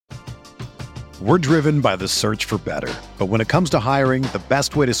We're driven by the search for better. But when it comes to hiring, the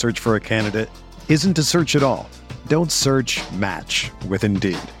best way to search for a candidate isn't to search at all. Don't search, match with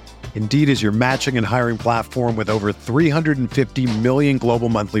Indeed. Indeed is your matching and hiring platform with over 350 million global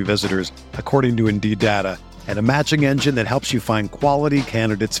monthly visitors, according to Indeed data, and a matching engine that helps you find quality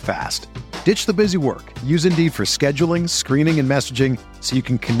candidates fast. Ditch the busy work. Use Indeed for scheduling, screening, and messaging so you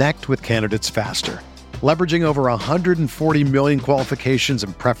can connect with candidates faster. Leveraging over 140 million qualifications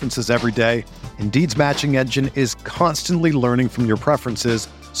and preferences every day, Indeed's matching engine is constantly learning from your preferences,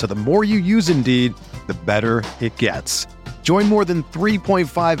 so the more you use Indeed, the better it gets. Join more than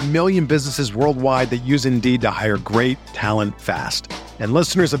 3.5 million businesses worldwide that use Indeed to hire great talent fast. And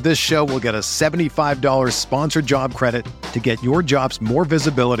listeners of this show will get a $75 sponsored job credit to get your jobs more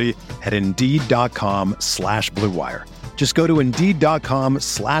visibility at Indeed.com/Blue Wire. Just go to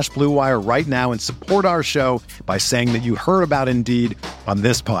Indeed.com/Blue Wire right now and support our show by saying that you heard about Indeed on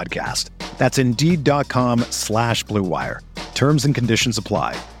this podcast. That's Indeed.com/Blue Wire. Terms and conditions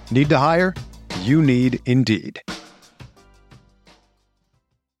apply. Need to hire? You need Indeed.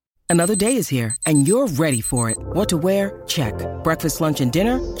 Another day is here, and you're ready for it. What to wear? Check. Breakfast, lunch, and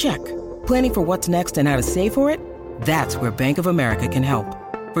dinner? Check. Planning for what's next and how to save for it? That's where Bank of America can help.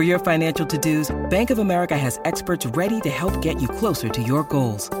 For your financial to-dos, Bank of America has experts ready to help get you closer to your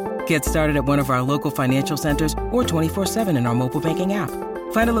goals. Get started at one of our local financial centers or 24/7 in our mobile banking app.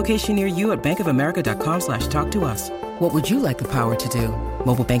 Find a location near you at bankofamerica.com/talktous. What would you like the power to do?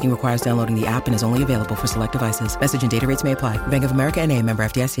 Mobile banking requires downloading the app and is only available for select devices. Message and data rates may apply. Bank of America N.A., member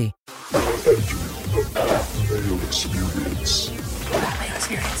FDIC. Mayo Experience. Mayo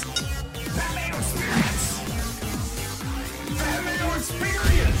Experience. Mayo Experience. Mayo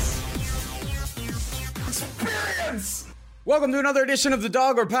Experience. Experience. Welcome to another edition of the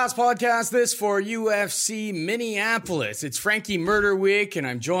Dog or Pass podcast. This for UFC Minneapolis. It's Frankie Murder Week, and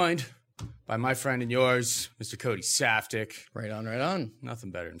I'm joined by my friend and yours, Mr. Cody Saftik. Right on, right on.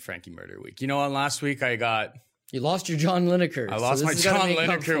 Nothing better than Frankie Murder Week. You know what? Last week I lost your John Lineker. lost my John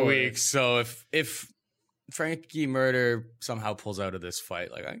Lineker week. So if Frankie Murder somehow pulls out of this fight,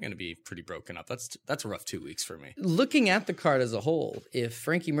 like, I'm going to be pretty broken up. That's a rough 2 weeks for me. Looking at the card as a whole, if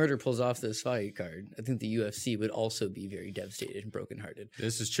Frankie Murder pulls off this fight card, I think the UFC would also be very devastated and brokenhearted.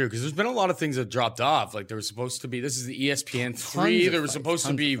 This is true, because there's been a lot of things that dropped off. Like, there was supposed to be, this is the ESPN 3. There was supposed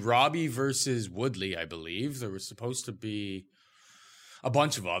to be Robbie versus Woodley, I believe. There was supposed to be a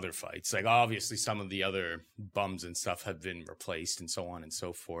bunch of other fights. Like, obviously, some of the other bums and stuff have been replaced and so on and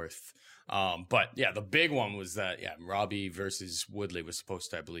so forth. But yeah, the big one was that, Robbie versus Woodley was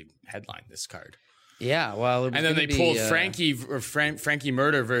supposed to, I believe, headline this card. Yeah, well, and then they pulled Frankie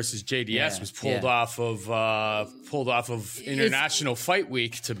Murder versus JDS was pulled off of International Fight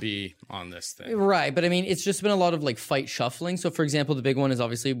Week to be on this thing. Right, but I mean, it's just been a lot of like fight shuffling. So, for example, the big one is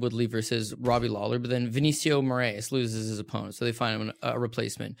obviously Woodley versus Robbie Lawler, but then Vinicio Moraes loses his opponent, so they find him a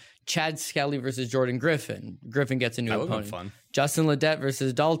replacement. Chad Skelly versus Jordan Griffin. Griffin gets a new opponent. Fun. Justin Ledet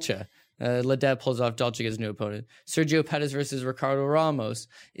versus Dalcha. Ledet pulls off, Dalcha gets a new opponent. Sergio Pettis versus Ricardo Ramos.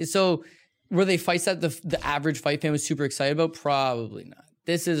 So, were they fights that the average fight fan was super excited about? Probably not.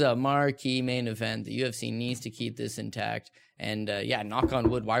 This is a marquee main event. The UFC needs to keep this intact. And knock on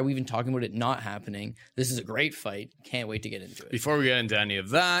wood. Why are we even talking about it not happening? This is a great fight. Can't wait to get into it. Before we get into any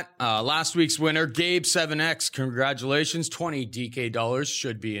of that, last week's winner, Gabe 7X, congratulations. $20 DK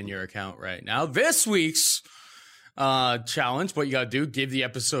should be in your account right now. This week's challenge, what you got to do, give the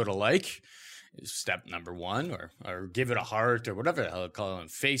episode a like. Step number one, or give it a heart, or whatever the hell it's called on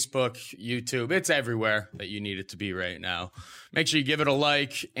Facebook, YouTube. It's everywhere that you need it to be right now. Make sure you give it a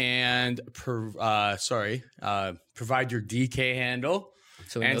like and provide your DK handle.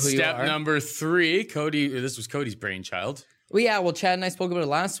 So we and know who step you are. number 3, Cody. This was Cody's brainchild. Well, Chad and I spoke about it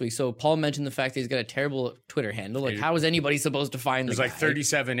last week. So Paul mentioned the fact that he's got a terrible Twitter handle. Like, how is anybody supposed to find the guy? There's like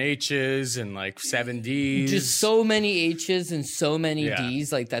 37 H's and like 7 D's. Just so many H's and so many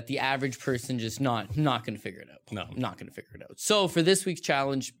D's, like that the average person just not going to figure it out. No. Not going to figure it out. So for this week's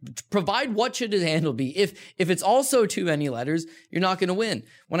challenge, provide what should his handle be. If it's also too many letters, you're not going to win.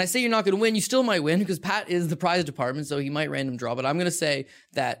 When I say you're not going to win, you still might win because Pat is the prize department, so he might random draw. But I'm going to say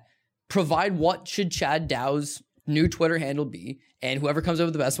that provide what should Chad Dow's new Twitter handle be, and whoever comes up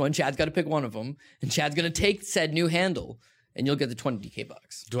with the best one, Chad's got to pick one of them, and Chad's going to take said new handle, and you'll get the 20 DK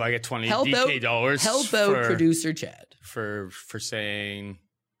bucks. Do I get 20 DK dollars? Help out producer Chad. For saying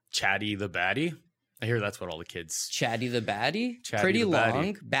Chatty the Baddie? I hear that's what all the kids... Chatty the Baddie? Chatty Pretty the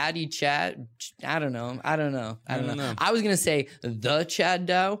long. Baddie Chat. I don't know. I was going to say the Chad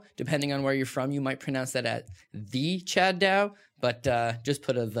Dow. Depending on where you're from, you might pronounce that at the Chad Dow, but just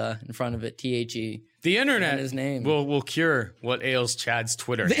put a the in front of it, THE. The internet And his name. will cure what ails Chad's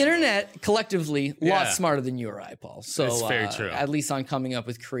Twitter. The internet collectively a lot smarter than you or I, Paul. So It's very true. At least on coming up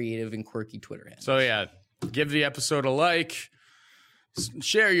with creative and quirky Twitter handles. So yeah, give the episode a like,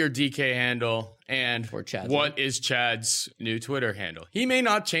 share your DK handle, and Or Chad's what is Chad's new Twitter handle? He may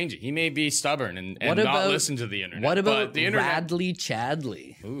not change it. He may be stubborn and What not about- listen to the internet. What But about the internet? Radley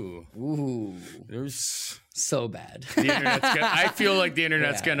Chadley? Ooh, there's So bad. the internet's I feel like the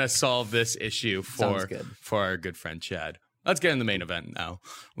internet's Yeah. gonna solve this issue Sounds good. for our good friend Chad. Let's get in the main event now.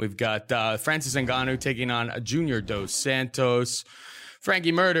 We've got Francis Ngannou taking on Junior Dos Santos.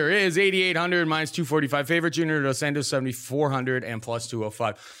 Frankie Murder is 8,800 minus 245 favorite. Junior Dos Santos 7,400 and plus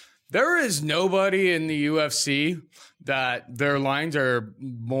 205. There is nobody in the UFC that their lines are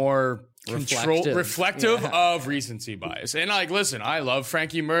more reflective of recency bias. And like, listen, I love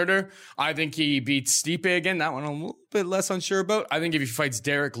Frankie Murder. I think he beats Stipe again. That one I'm a little bit less unsure about. I think if he fights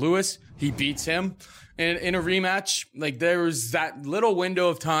Derek Lewis, he beats him in a rematch. Like, there was that little window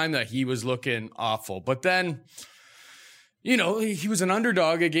of time that he was looking awful. But then, you know, he was an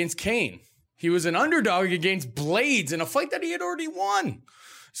underdog against Kane. He was an underdog against Blades in a fight that he had already won.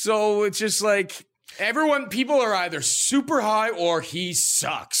 So it's just like people are either super high or he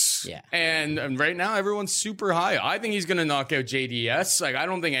sucks. Yeah. And right now everyone's super high. I think he's going to knock out JDS. Like, I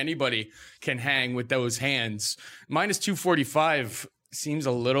don't think anybody can hang with those hands. Minus 245 seems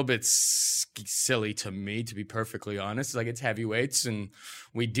a little bit silly to me, to be perfectly honest. Like, it's heavyweights, and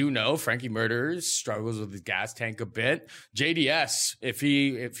we do know Frankie Murder struggles with his gas tank a bit. JDS, if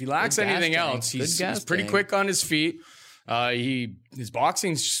he lacks Good gas anything tank. else, Good he's gas pretty tank. quick on his feet. His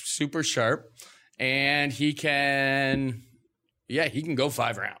boxing's super sharp, and he can go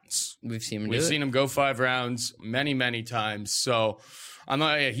 5 rounds. We've seen him We've do seen it. him go 5 rounds many times. So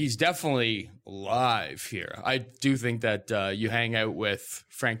he's definitely live here. I do think that you hang out with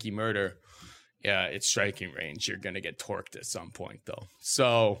Frankie Murder, it's striking range. You're going to get torqued at some point, though.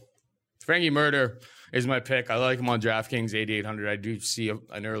 So Frankie Murder is my pick. I like him on DraftKings, 8,800. I do see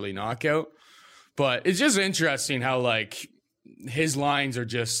an early knockout. But it's just interesting how, like, his lines are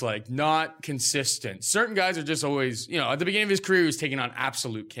just, like, not consistent. Certain guys are just always, you know, at the beginning of his career, he was taking on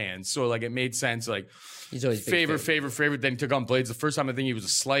absolute cans. So, like, it made sense, like, He's always big favorite. Then he took on Blades. The first time, I think he was a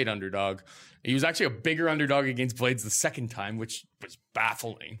slight underdog. He was actually a bigger underdog against Blades the second time, which was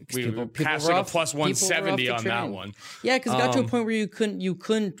baffling. We were passing a plus 170 on that one. Yeah, because it got to a point where you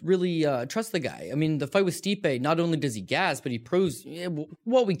couldn't really trust the guy. I mean, the fight with Stipe, not only does he gas, but he proves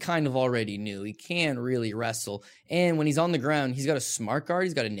what we kind of already knew. He can really wrestle. And when he's on the ground, he's got a smart guard.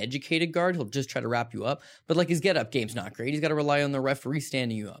 He's got an educated guard. He'll just try to wrap you up. But like, his get-up game's not great. He's got to rely on the referee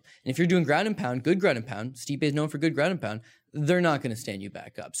standing you up. And if you're doing ground and pound, good ground and pound, Stipe is known for good ground and pound, they're not going to stand you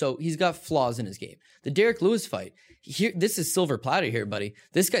back up. So he's got flaws in his game. The Derek Lewis fight, this is silver platter here, buddy.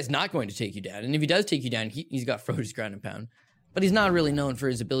 This guy's not going to take you down. And if he does take you down, he's got Frody's ground and pound. But he's not really known for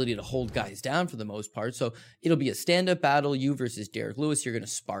his ability to hold guys down for the most part. So it'll be a stand-up battle, you versus Derek Lewis. You're going to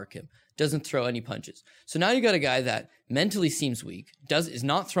spark him. Doesn't throw any punches. So now you got a guy that mentally seems weak, is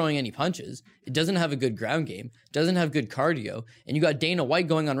not throwing any punches. It doesn't have a good ground game, doesn't have good cardio. And you got Dana White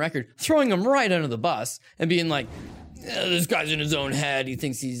going on record, throwing him right under the bus and being like, this guy's in his own head. He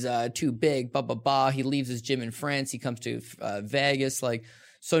thinks he's too big. He leaves his gym in France. He comes to Vegas.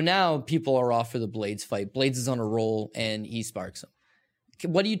 So now people are off for the Blades fight. Blades is on a roll, and he sparks him.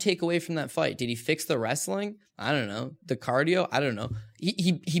 What do you take away from that fight? Did he fix the wrestling? I don't know. The cardio? I don't know.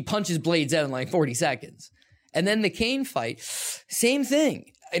 He punches Blades out in like 40 seconds. And then the Kane fight, same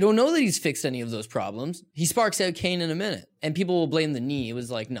thing. I don't know that he's fixed any of those problems. He sparks out Kane in a minute, and people will blame the knee. It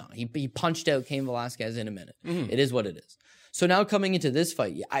was like, no, he punched out Cain Velasquez in a minute. Mm-hmm. It is what it is. So now coming into this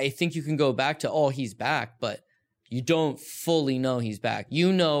fight, I think you can go back to, he's back, but you don't fully know he's back.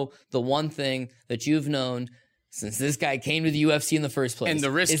 You know the one thing that you've known since this guy came to the UFC in the first place,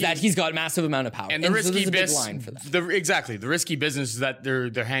 and is that he's got massive amount of power. And the risky big line for that. The risky business is that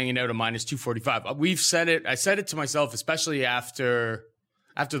they're hanging out a minus 245. We've said it. I said it to myself, especially after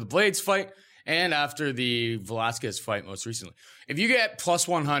the Blades fight and after the Velasquez fight most recently. If you get plus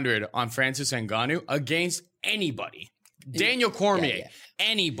 100 on Francis Ngannou against anybody, Daniel Cormier,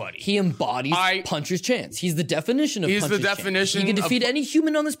 anybody. He embodies puncher's chance. He's the definition of puncher's chance. He's the definition. He can defeat any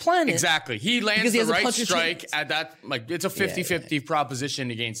human on this planet. Exactly. He lands the right strike at that. Like, it's a 50-50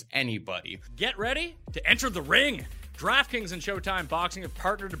 proposition against anybody. Get ready to enter the ring. DraftKings and Showtime Boxing have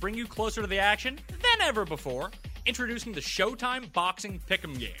partnered to bring you closer to the action than ever before. Introducing the Showtime Boxing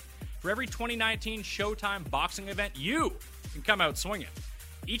Pick'em game. For every 2019 Showtime Boxing event, you can come out swinging.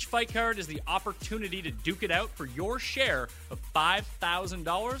 Each fight card is the opportunity to duke it out for your share of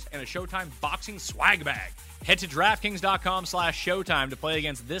 $5,000 and a Showtime boxing swag bag. Head to DraftKings.com/Showtime to play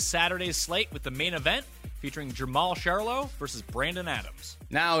against this Saturday's slate with the main event featuring Jamal Charlo versus Brandon Adams.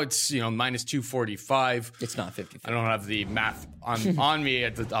 Now it's, minus 245. It's not 50. I don't have the math on me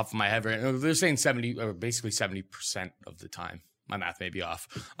at the top of my head right now. They're saying 70, or basically 70% of the time. My math may be off.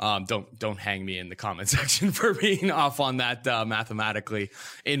 Don't hang me in the comment section for being off on that mathematically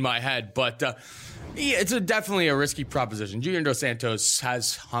in my head. But it's definitely a risky proposition. Junior Dos Santos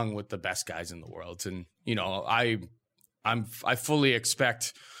has hung with the best guys in the world, and I fully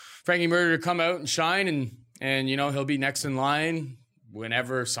expect Frankie Murder to come out and shine, and he'll be next in line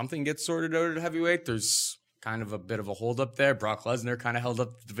whenever something gets sorted out at heavyweight. There's kind of a bit of a holdup there. Brock Lesnar kind of held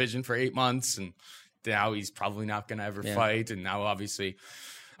up the division for 8 months, and now he's probably not going to ever fight. And now, obviously,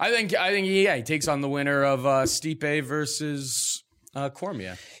 I think he takes on the winner of Stipe versus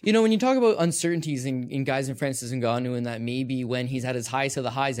Cormier. When you talk about uncertainties in guys in Francis Ngannou, and that maybe when he's at his highest of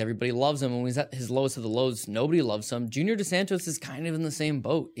the highs, everybody loves him. When he's at his lowest of the lows, nobody loves him. Junior Dos Santos is kind of in the same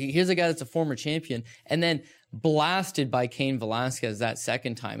boat. Here's a guy that's a former champion, and then blasted by Cain Velasquez that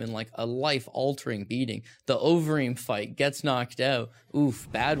second time in like a life-altering beating. The Overeem fight, gets knocked out. Oof,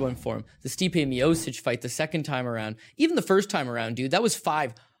 bad one for him. The Stipe Miocic fight the second time around. Even the first time around, dude, that was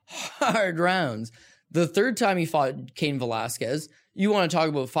 5 hard rounds. The third time he fought Cain Velasquez, you want to talk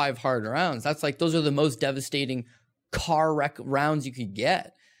about 5 hard rounds. That's like, those are the most devastating car wreck rounds you could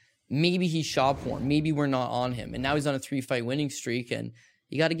get. Maybe he's shot porn. Maybe we're not on him. And now he's on a 3-fight winning streak, and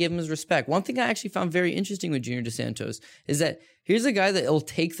you got to give him his respect. One thing I actually found very interesting with Junior Dos Santos is that here's a guy that will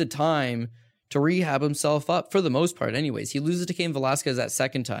take the time to rehab himself up, for the most part anyways. He loses to Cain Velasquez that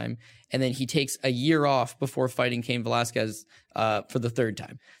second time, and then he takes a year off before fighting Cain Velasquez for the third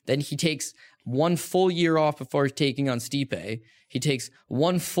time. Then he takes 1 full year off before taking on Stipe. He takes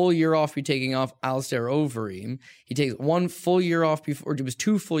 1 full year off before taking off Alistair Overeem. He takes 1 full year off before, it was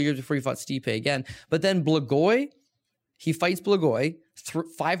 2 full years before he fought Stipe again. But then Blagoy, he fights Blagoy.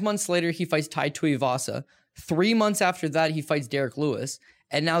 5 months later, he fights Tai Tuivasa. 3 months after that, he fights Derek Lewis.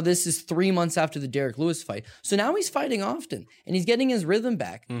 And now this is 3 months after the Derek Lewis fight. So now he's fighting often, and he's getting his rhythm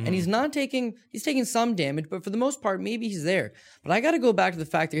back. And he's taking some damage, but for the most part, maybe he's there. But I got to go back to the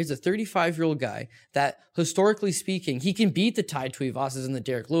fact that he's a 35-year-old guy that, historically speaking, he can beat the Tai Tuivasas and the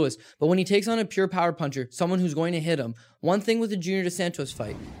Derek Lewis. But when he takes on a pure power puncher, someone who's going to hit him, one thing with the Junior Dos Santos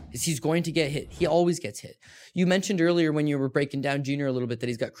fight is he's going to get hit. He always gets hit. You mentioned earlier when you were breaking down Junior a little bit that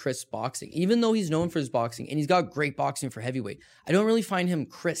he's got crisp boxing. Even though he's known for his boxing, and he's got great boxing for heavyweight, I don't really find him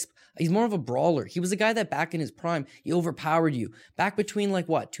crisp. He's more of a brawler. He was a guy that back in his prime, he overpowered you. Back between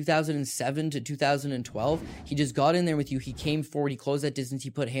 2007 to 2012, he just got in there with you. He came forward, he closed that distance,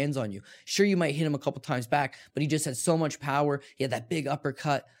 he put hands on you. Sure, you might hit him a couple times back, but he just had so much power. He had that big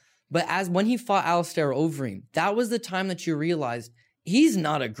uppercut. But when he fought Alistair Overeem, that was the time that you realized he's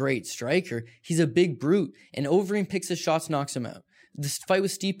not a great striker. He's a big brute, and Overeem picks his shots, knocks him out. This fight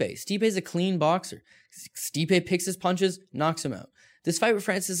with Stipe. Stipe's a clean boxer. Stipe picks his punches, knocks him out. This fight with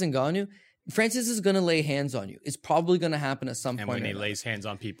Francis Ngannou, Francis is going to lay hands on you. It's probably going to happen at some point. And when he lays hands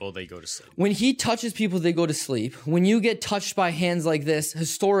on people, they go to sleep. When he touches people, they go to sleep. When you get touched by hands like this,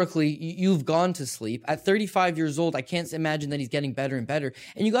 historically, you've gone to sleep. At 35 years old, I can't imagine that he's getting better and better.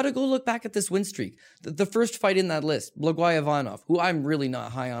 And you got to go look back at this win streak. The first fight in that list, Blagoy Ivanov, who I'm really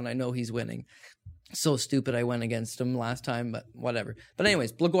not high on. I know he's winning. So stupid I went against him last time, but whatever. But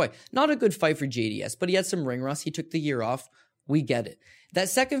anyways, Blagoy, not a good fight for JDS, but he had some ring rust. He took the year off. We get it. That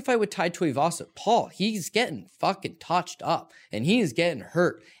second fight with Tai Tuivasa, Paul, he's getting fucking touched up, and he is getting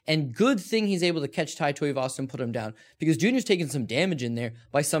hurt. And good thing he's able to catch Tai Tuivasa and put him down, because Junior's taking some damage in there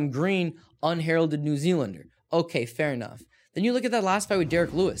by some green, unheralded New Zealander. Okay, fair enough. Then you look at that last fight with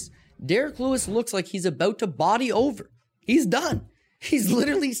Derek Lewis. Derek Lewis looks like he's about to body over. He's done. He's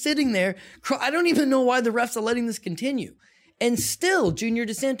literally sitting there. I don't even know why the refs are letting this continue. And still, Junior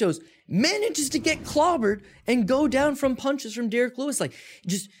Dos Santos manages to get clobbered and go down from punches from Derek Lewis.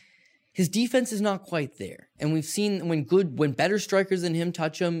 His defense is not quite there. And we've seen when better strikers than him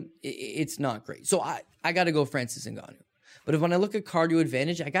touch him, it's not great. So I got to go Francis Ngannou. But when I look at cardio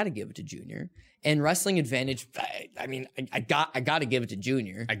advantage, I got to give it to Junior. And wrestling advantage, I got to give it to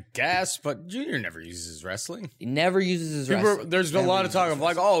Junior. I guess, but Junior never uses his wrestling. He never uses his wrestling. There's a lot of talk of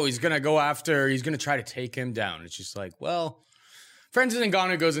he's going to try to take him down. It's just Francis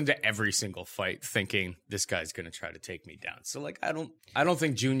Ngannou goes into every single fight thinking this guy's going to try to take me down. So I don't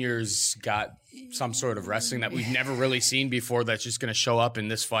think Junior's got some sort of wrestling that we've never really seen before that's just going to show up in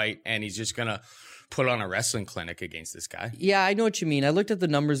this fight, and he's just going to put on a wrestling clinic against this guy. Yeah, I know what you mean. I looked at the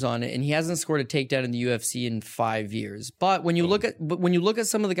numbers on it, and he hasn't scored a takedown in the UFC in 5 years. But when you look at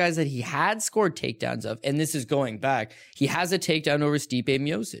some of the guys that he had scored takedowns of, and this is going back, he has a takedown over Stipe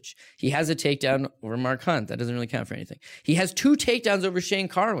Miocic. He has a takedown over Mark Hunt. That doesn't really count for anything. He has 2 takedowns over Shane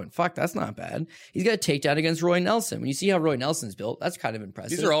Carwin. Fuck, that's not bad. He's got a takedown against Roy Nelson. When you see how Roy Nelson's built, that's kind of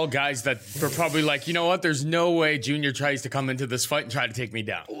impressive. These are all guys that were probably like, you know what? There's no way Junior tries to come into this fight and try to take me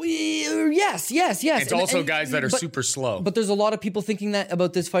down. Yes. It's also guys that are super slow. But there's a lot of people thinking that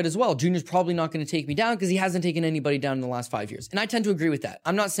about this fight as well. Junior's probably not going to take me down because he hasn't taken anybody down in the last 5 years. And I tend to agree with that.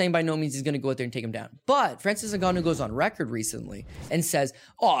 I'm not saying by no means he's going to go out there and take him down. But Francis Ngannou goes on record recently and says,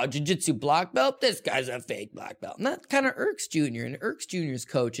 oh, jiu-jitsu black belt? This guy's a fake black belt. And that kind of irks Junior and irks Junior's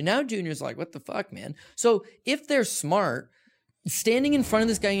coach. And now Junior's like, what the fuck, man? So if they're smart, standing in front of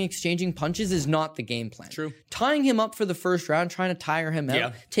this guy and exchanging punches is not the game plan. True. Tying him up for the first round, trying to tire him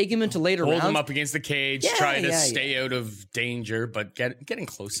out, take him into later rounds. Hold him up against the cage, try to stay out of danger, but getting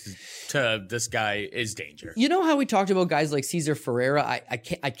close to this guy is danger. You know how we talked about guys like Cesar Ferreira? I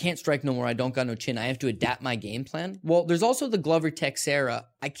can't strike no more. I don't got no chin. I have to adapt my game plan. Well, there's also the Glover Teixeira.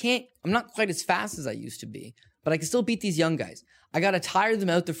 I'm not quite as fast as I used to be, but I can still beat these young guys. I got to tire them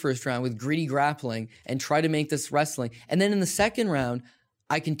out the first round with gritty grappling and try to make this wrestling. And then in the second round,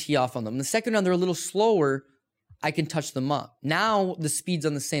 I can tee off on them. In the second round, they're a little slower. I can touch them up. Now the speed's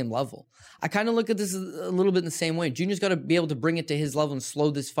on the same level. I kind of look at this a little bit in the same way. Junior's got to be able to bring it to his level and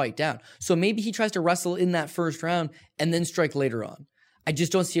slow this fight down. So maybe he tries to wrestle in that first round and then strike later on. I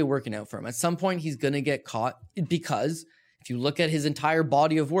just don't see it working out for him. At some point, he's going to get caught because if you look at his entire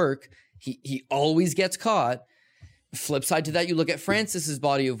body of work, he always gets caught. Flip side to that, you look at Francis's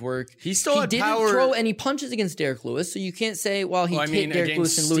body of work. He didn't throw any punches against Derek Lewis, so you can't say, well, he hit Derek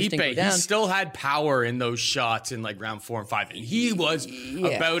Lewis and Lewis didn't go down. He still had power in those shots in like round 4 and 5, and he was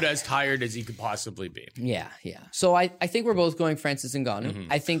about as tired as he could possibly be. Yeah. So I think we're both going Francis Ngannou.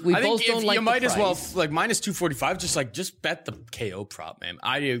 Mm-hmm. I think we both don't like the price. You might as well, like minus 245, just bet the KO prop, man.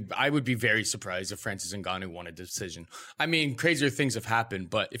 I would be very surprised if Francis Ngannou won a decision. I mean, crazier things have happened,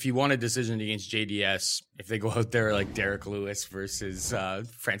 but if he won a decision against JDS, if they go out there like Derek Lewis versus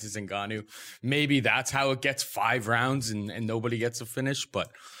Francis Ngannou, maybe that's how it gets 5 rounds and nobody gets a finish. But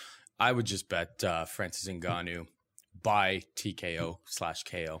I would just bet Francis Ngannou by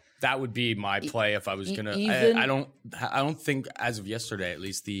TKO/KO. That would be my play if I was gonna. I don't think as of yesterday, at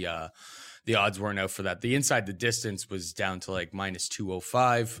least the odds weren't out for that. The inside the distance was down to like minus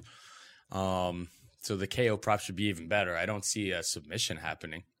 205. So the KO prop should be even better. I don't see a submission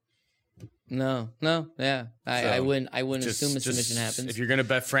happening. No, yeah. I wouldn't assume a submission happens. If you're going to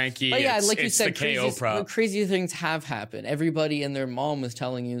bet Frankie, but yeah, like you said, the KO prop. Crazy things have happened. Everybody and their mom was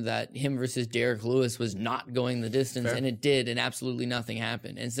telling you that him versus Derek Lewis was not going the distance, and it did, and absolutely nothing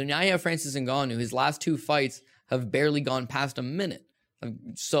happened. And so now you have Francis Ngannou. His last 2 fights have barely gone past a minute.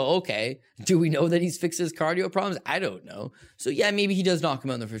 So, okay, do we know that he's fixed his cardio problems? I don't know. So, yeah, maybe he does knock him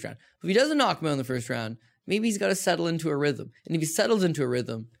out in the first round. If he doesn't knock him out in the first round, maybe he's got to settle into a rhythm. And if he settles into a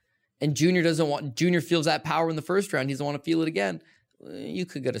rhythm, and Junior feels that power in the first round, he doesn't want to feel it again, you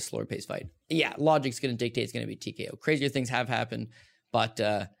could get a slower pace fight. Yeah, logic's going to dictate it's going to be TKO. Crazier things have happened, but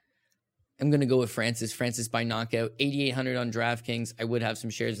I'm going to go with Francis. Francis by knockout, 8,800 on DraftKings. I would have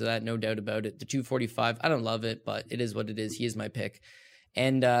some shares of that, no doubt about it. The 245, I don't love it, but it is what it is. He is my pick.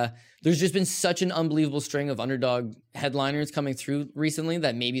 And there's just been such an unbelievable string of underdog headliners coming through recently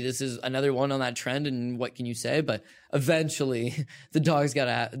that maybe this is another one on that trend. And what can you say? But eventually, the dog's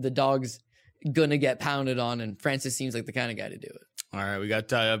gonna get pounded on, and Francis seems like the kind of guy to do it. All right, we got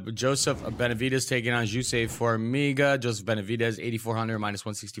Joseph Benavidez taking on Jussi Formiga. Joseph Benavidez, 8,400, minus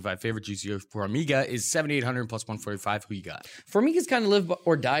 165 favorite. Jussi Formiga is 7,800, plus 145. Who you got? Formiga's kind of live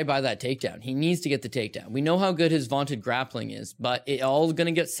or die by that takedown. He needs to get the takedown. We know how good his vaunted grappling is, but it all going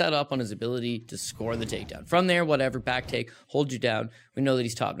to get set up on his ability to score the takedown. From there, whatever, back take, hold you down. We know that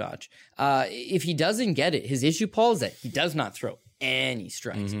he's top notch. If he doesn't get it, his issue, Paul, is that he does not throw any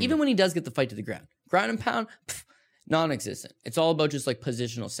strikes. Even when he does get the fight to the ground. Ground and pound, non-existent. It's all about just like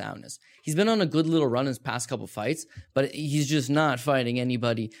positional soundness. He's been on a good little run in his past couple fights, but he's just not fighting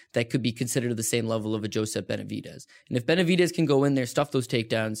anybody that could be considered the same level of a Joseph Benavidez. And if Benavidez can go in there, stuff those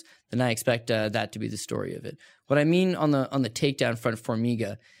takedowns, then I expect that to be the story of it. What I mean on the takedown front of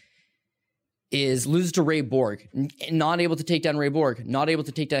Formiga is loses to Ray Borg, not able to take down Ray Borg, not able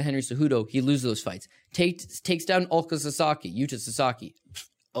to take down Henry Cejudo. He loses those fights. Takes down Ulka Sasaki, Yuta Sasaki.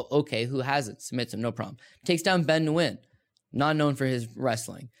 Okay, who hasn't? Submits him, no problem. Takes down Ben Nguyen, not known for his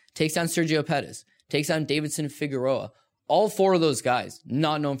wrestling. Takes down Sergio Pettis. Takes down Davidson Figueroa. All 4 of those guys,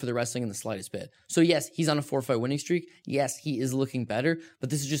 not known for the wrestling in the slightest bit. So yes, he's on a 4-fight winning streak. Yes, he is looking better, but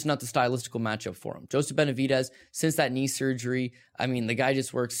this is just not the stylistical matchup for him. Joseph Benavidez, since that knee surgery, I mean, the guy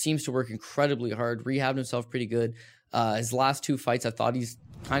just seems to work incredibly hard, rehabbed himself pretty good. His last 2 fights, I thought he's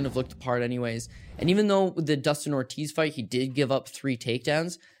kind of looked apart anyways. And even though with the Dustin Ortiz fight, he did give up 3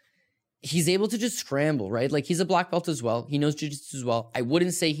 takedowns, he's able to just scramble, right? Like, he's a black belt as well. He knows jiu-jitsu as well. I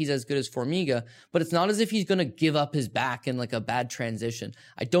wouldn't say he's as good as Formiga, but it's not as if he's going to give up his back in like a bad transition.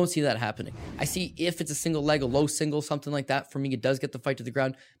 I don't see that happening. I see if it's a single leg, a low single, something like that, Formiga does get the fight to the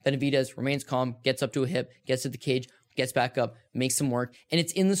ground. Benavidez remains calm, gets up to a hip, gets to the cage, gets back up, makes some work, and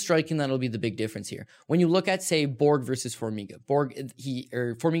it's in the striking that'll be the big difference here. When you look at, say, Borg versus Formiga,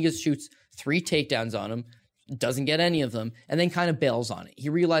 Formiga shoots 3 takedowns on him, doesn't get any of them, and then kind of bails on it. He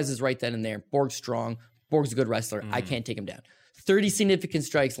realizes right then and there, Borg's strong, Borg's a good wrestler, I can't take him down. 30 significant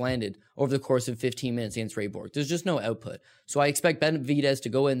strikes landed over the course of 15 minutes against Ray Borg. There's just no output. So I expect Benavidez to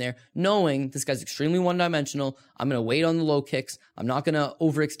go in there knowing this guy's extremely one-dimensional. I'm going to wait on the low kicks. I'm not going to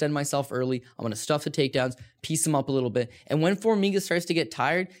overextend myself early. I'm going to stuff the takedowns, piece him up a little bit. And when Formiga starts to get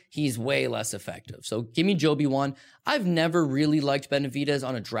tired, he's way less effective. So give me Joby 1. I've never really liked Benavidez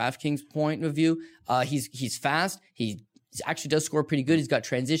on a DraftKings point of view. He's fast. He actually does score pretty good. He's got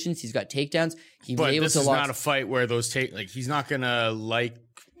transitions. He's got takedowns. But this is not a fight where those he's not going to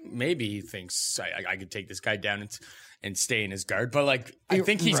maybe he thinks I could take this guy down and stay in his guard. But I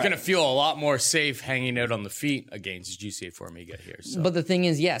think he's going to feel a lot more safe hanging out on the feet against Jussier Formiga here. So. But the thing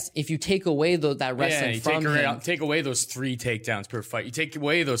is, yes, if you take away that wrestling from him. Take away those 3 takedowns per fight. You take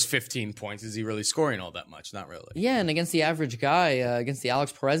away those 15 points. Is he really scoring all that much? Not really. Yeah, and against the average guy, against the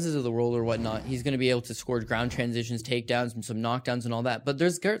Alex Perez's of the world or whatnot, he's going to be able to score ground transitions, takedowns, and some knockdowns and all that. But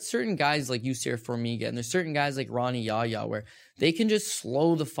there's certain guys like Jussier Formiga, and there's certain guys like Ronnie Yahya where they can just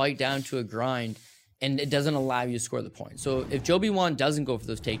slow the fight down to a grind, and it doesn't allow you to score the point. So if Joby 1 doesn't go for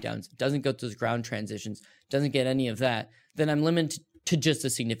those takedowns, doesn't go to those ground transitions, doesn't get any of that, then I'm limited to just the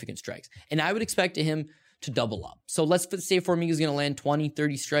significant strikes. And I would expect him to double up. So let's say Formiga's going to land 20,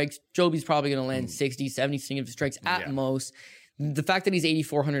 30 strikes. Joby's probably going to land 60, 70 significant strikes at most. The fact that he's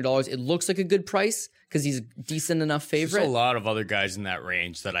 $8,400, it looks like a good price because he's a decent enough favorite. There's a lot of other guys in that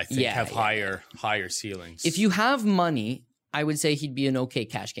range that I think have higher ceilings. If you have money, I would say he'd be an okay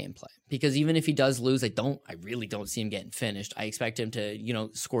cash game play because even if he does lose, I really don't see him getting finished. I expect him to,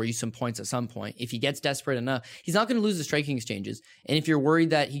 score you some points at some point. If he gets desperate enough, he's not going to lose the striking exchanges. And if you're worried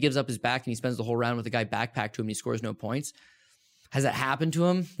that he gives up his back and he spends the whole round with a guy backpack to him and he scores no points, has that happened to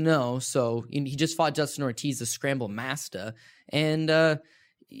him? No. So he just fought Dustin Ortiz, the scramble master, and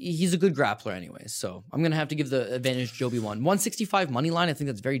he's a good grappler anyways. So I'm going to have to give the advantage to Joby 1. 165 money line, I think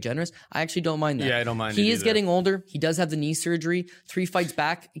that's very generous. I actually don't mind that. Yeah, I don't mind He it is either. getting older. He does have the knee surgery. 3 fights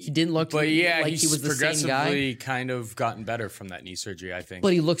back, he didn't look like he was the same guy. Progressively kind of gotten better from that knee surgery, I think.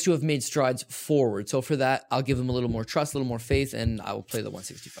 But he looks to have made strides forward. So for that, I'll give him a little more trust, a little more faith, and I will play the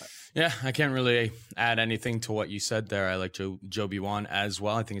 165. Yeah, I can't really add anything to what you said there. I like Joby 1 as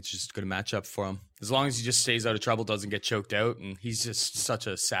well. I think it's just a good matchup for him. As long as he just stays out of trouble, doesn't get choked out, and he's just such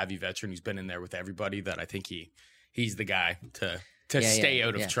a savvy veteran who's been in there with everybody that I think he's the guy to stay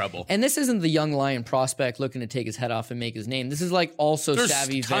out of trouble. And this isn't the young lion prospect looking to take his head off and make his name. This is also There's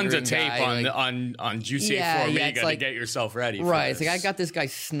savvy tons of tape guy, on Jussier Formiga to get yourself ready. Right, it's it's I got this guy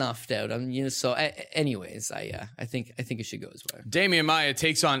snuffed out. Anyways, I think it should go his way. Damian Maia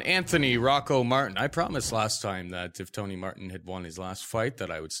takes on Anthony Rocco Martin. I promised last time that if Tony Martin had won his last fight,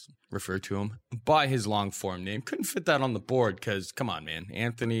 that I would refer to him by his long form name. Couldn't fit that on the board because come on, man,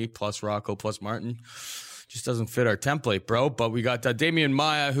 Anthony plus Rocco plus Martin. Just doesn't fit our template, bro. But we got Damian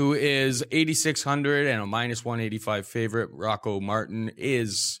Maia, who is 8,600 and a minus 185 favorite. Rocco Martin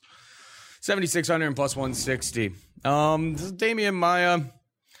is 7,600 and plus 160. Damian Maia,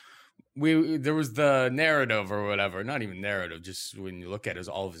 there was the narrative or whatever. Not even narrative, just when you look at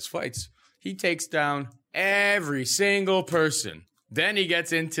all of his fights. He takes down every single person. Then he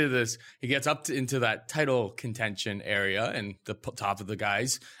gets into this. He gets into that title contention area and the top of the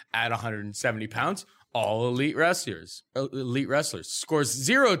guys at 170 pounds. All elite wrestlers. Scores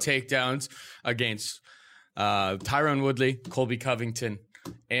 0 takedowns against Tyron Woodley, Colby Covington,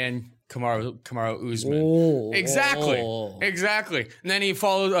 and Kamaru Usman. Oh. Exactly. And then he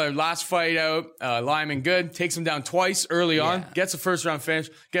followed last fight out, Lyman Good, takes him down twice early on, gets a first round finish,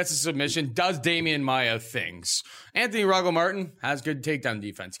 gets a submission, does Damian Maia things. Anthony Rocco Martin has good takedown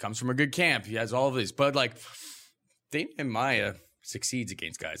defense, comes from a good camp. He has all of these, but Damian Maia succeeds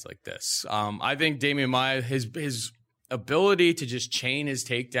against guys like this. I think Damian Maia, his ability to just chain his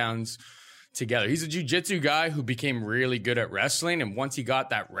takedowns together. He's a jiu-jitsu guy who became really good at wrestling, and once he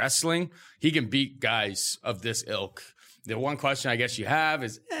got that wrestling, he can beat guys of this ilk The one question I guess you have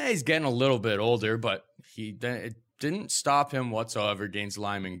is he's getting a little bit older, but it didn't stop him whatsoever against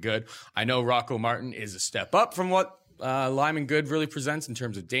Lyman Good. I know Rocco Martin is a step up from what Lyman Good really presents in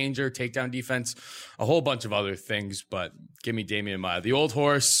terms of danger, takedown defense, a whole bunch of other things, but give me Damian Maia. The old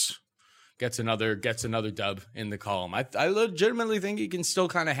horse gets another dub in the column. I legitimately think he can still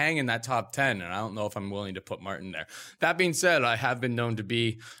kind of hang in that top 10, and I don't know if I'm willing to put Martin there. That being said, I have been known to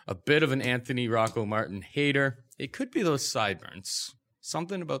be a bit of an Anthony Rocco Martin hater. It could be those sideburns.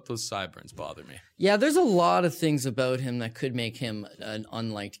 Something about those sideburns bother me. Yeah, there's a lot of things about him that could make him an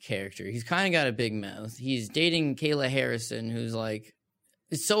unliked character. He's kind of got a big mouth. He's dating Kayla Harrison, who's like,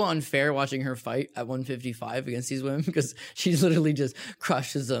 it's so unfair watching her fight at 155 against these women because she literally just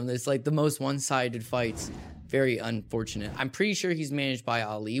crushes them. It's like the most one-sided fights. Very unfortunate. I'm pretty sure he's managed by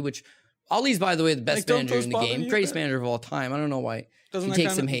Ali, which Ali's, by the way, the best manager in the game. Greatest manager of all time. I don't know why he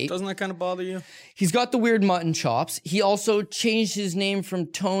takes some hate. Doesn't that kind of bother you? He's got the weird mutton chops. He also changed his name from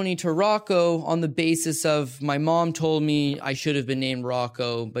Tony to Rocco on the basis of my mom told me I should have been named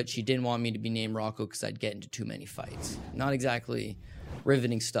Rocco, but she didn't want me to be named Rocco because I'd get into too many fights. Not exactly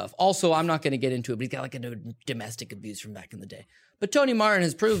riveting stuff. Also, I'm not going to get into it, but he's got like a domestic abuse from back in the day. But Tony Martin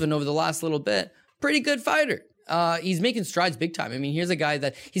has proven over the last little bit, pretty good fighter. He's making strides big time. I mean, here's a guy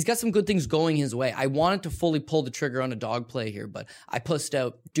that he's got some good things going his way. I wanted to fully pull the trigger on a dog play here, but I pussed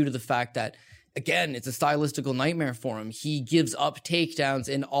out due to the fact that, again, it's a stylistical nightmare for him. He gives up takedowns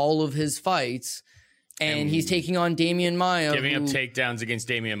in all of his fights, and he's taking on Damian Maia. Giving up takedowns against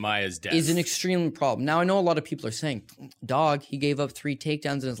Damian Maia's death is an extreme problem. Now, I know a lot of people are saying, dog, he gave up 3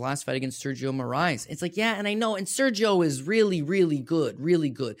 takedowns in his last fight against Sergio Moraes. It's like, yeah, and I know, and Sergio is really, really good, really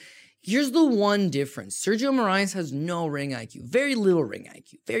good. Here's the one difference. Sergio Moraes has no ring IQ. Very little ring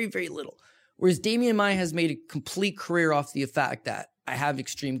IQ. Very, very little. Whereas Damian Maia has made a complete career off the fact that I have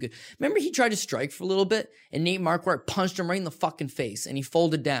extreme good. Remember he tried to strike for a little bit and Nate Marquardt punched him right in the fucking face and he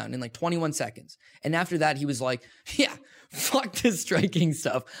folded down in like 21 seconds. And after that, he was like, yeah, fuck this striking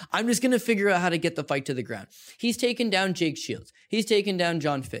stuff. I'm just going to figure out how to get the fight to the ground. He's taken down Jake Shields. He's taken down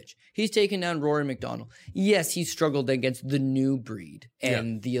John Fitch. He's taken down Rory McDonald. Yes, he struggled against the new breed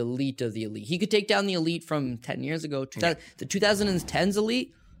and the elite of the elite. He could take down the elite from 10 years ago. The 2010s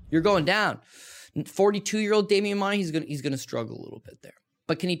elite, you're going down. 42-year-old Damian Maia, he's gonna struggle a little bit there.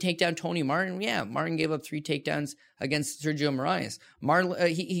 But can he take down Tony Martin? Yeah, Martin gave up 3 takedowns against Sergio Moraes.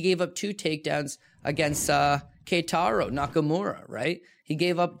 He gave up 2 takedowns against Keitaro Nakamura, right? He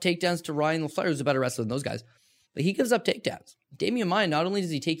gave up takedowns to Ryan LaFleur, who's a better wrestler than those guys. But he gives up takedowns. Damian Maia, not only does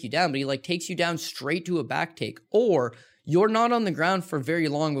he take you down, but he like takes you down straight to a back take, or you're not on the ground for very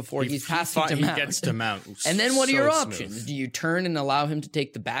long before he's passing to mount. He gets to mount. And then what are your options? Do you turn and allow him to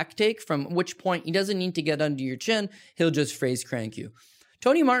take the back take, from which point he doesn't need to get under your chin, he'll just phrase crank you.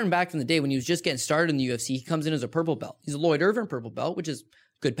 Tony Martin, back in the day when he was just getting started in the UFC, he comes in as a purple belt. He's a Lloyd Irvin purple belt, which is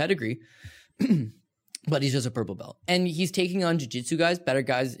good pedigree. But he's just a purple belt. And he's taking on jiu-jitsu guys, better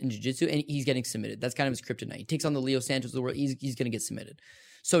guys in jiu-jitsu, and he's getting submitted. That's kind of his kryptonite. He takes on the Leo Santos of the world, he's going to get submitted.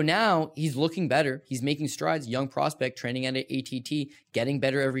 So now he's looking better. He's making strides, young prospect, training at ATT, getting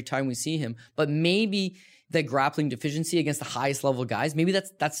better every time we see him. But maybe the grappling deficiency against the highest level guys, maybe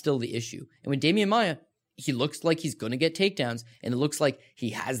that's still the issue. And with Damian Maia, he looks like he's going to get takedowns, and it looks like he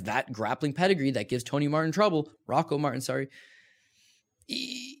has that grappling pedigree that gives Tony Martin trouble. Rocco Martin, sorry.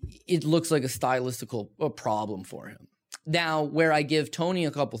 It looks like a stylistical problem for him. Now, where I give Tony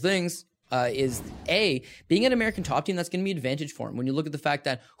a couple things is, A, being an American top team, that's going to be an advantage for him. When you look at the fact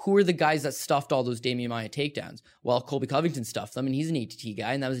that who are the guys that stuffed all those Damian Maia takedowns? Well, Colby Covington stuffed them, and he's an ATT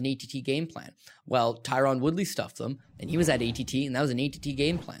guy, and that was an ATT game plan. Well, Tyron Woodley stuffed them, and he was at ATT, and that was an ATT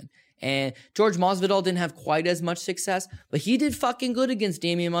game plan. And George Masvidal didn't have quite as much success, but he did fucking good against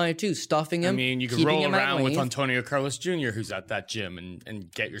Damian Maia too, stuffing him. I mean, you could roll around with Antonio Carlos Jr., who's at that gym,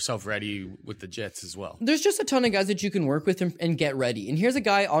 and get yourself ready with the jits as well. There's just a ton of guys that you can work with and get ready. And here's a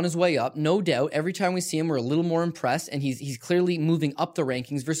guy on his way up, no doubt. Every time we see him, we're a little more impressed, and he's clearly moving up the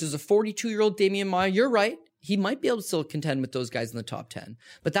rankings versus a 42-year-old Damian Maia. You're right. He might be able to still contend with those guys in the top 10.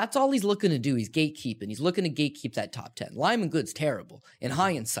 But that's all he's looking to do. He's gatekeeping. He's looking to gatekeep that top 10. Lyman Good's terrible in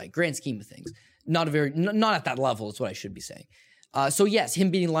hindsight, grand scheme of things. Not at that level is what I should be saying. So yes, him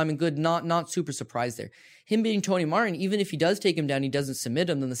beating Lyman Good, not super surprised there. Him beating Tony Martin, even if he does take him down, he doesn't submit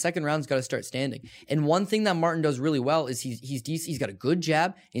him, then the second round's got to start standing. And one thing that Martin does really well is he's decent. He's got a good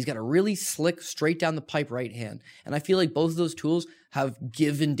jab, and he's got a really slick, straight down the pipe right hand. And I feel like both of those tools have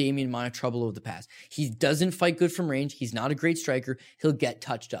given Damian Maia trouble over the past. He doesn't fight good from range. He's not a great striker. He'll get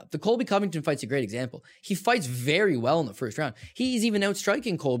touched up. The Colby Covington fight's a great example. He fights very well in the first round. He's even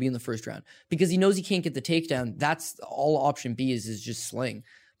outstriking Colby in the first round because he knows he can't get the takedown. That's all option B is just sling.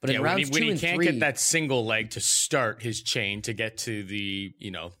 But in rounds when 2 he and can't 3, get that single leg to start his chain to get to the,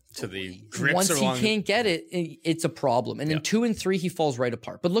 to the grips once along. he can't get it, it's a problem. And in 2 and 3, he falls right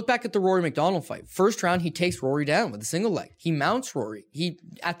apart. But look back at the Rory McDonald fight. First round, he takes Rory down with a single leg. He mounts Rory.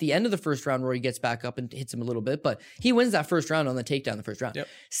 At the end of the first round, Rory gets back up and hits him a little bit, but he wins that first round on the takedown the first round. Yep.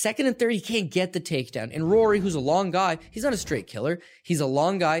 Second and third, he can't get the takedown. And Rory, who's a long guy, he's not a straight killer. He's a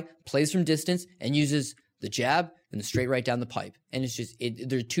long guy, plays from distance, and uses the jab and the straight right down the pipe. And it's just,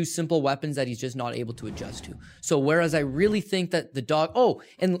 they're two simple weapons that he's just not able to adjust to. So whereas I really think that the dog,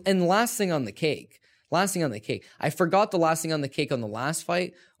 and last thing on the cake, I forgot the last thing on the cake on the last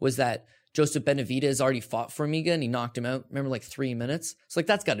fight was that Joseph Benavidez already fought for Amiga and he knocked him out. Remember, 3 minutes? So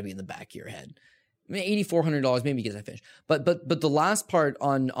that's got to be in the back of your head. I mean, $8,400, maybe because I finished. But the last part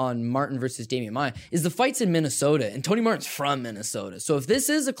on Martin versus Damian Maia is the fight's in Minnesota, and Tony Martin's from Minnesota. So if this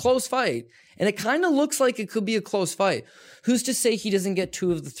is a close fight, and it kind of looks like it could be a close fight, who's to say he doesn't get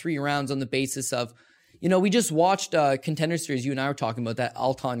 2 of the 3 rounds on the basis of, we just watched Contender Series, you and I were talking about that,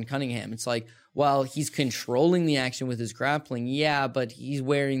 Alton Cunningham. It's like, well, he's controlling the action with his grappling, yeah, but he's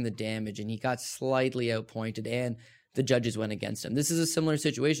wearing the damage, and he got slightly outpointed, and the judges went against him. This is a similar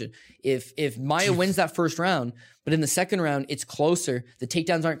situation. If Maia wins that first round, but in the second round, it's closer, the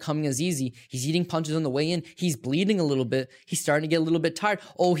takedowns aren't coming as easy, he's eating punches on the way in, he's bleeding a little bit, he's starting to get a little bit tired.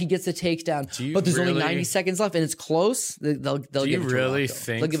 Oh, he gets a takedown, but there's only 90 seconds left and it's close. They'll give it to Rocco. Do you really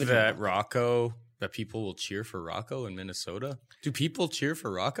think that people will cheer for Rocco in Minnesota? Do people cheer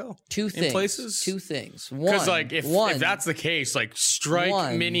for Rocco? Two things. In places? 2 things. Because if that's the case,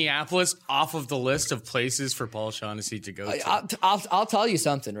 strike Minneapolis off of the list of places for Paul Shaughnessy to go to. I'll tell you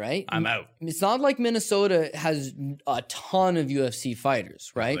something, right? I'm out. It's not like Minnesota has a ton of UFC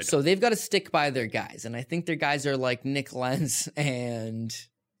fighters, right? Really so they've got to stick by their guys. And I think their guys are like Nick Lenz and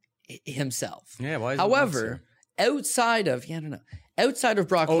himself. Yeah, why is However, outside of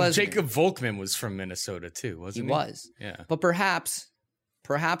Brock Lesnar. Jacob Volkman was from Minnesota too, wasn't he? He was. Yeah. But perhaps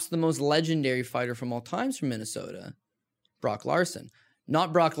the most legendary fighter from all times from Minnesota, Brock Larson.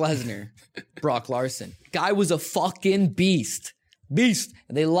 Not Brock Lesnar, Brock Larson. Guy was a fucking beast. Beast.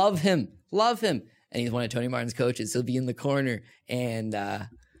 And they love him. And he's one of Tony Martin's coaches. He'll be in the corner. And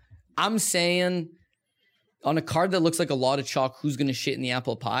I'm saying on a card that looks like a lot of chalk, who's going to shit in the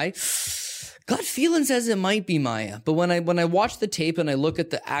apple pie? Gut feeling says it might be Maia, but when I watch the tape and I look at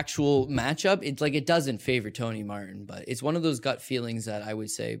the actual matchup, it's like it doesn't favor Tony Martin, but it's one of those gut feelings that I would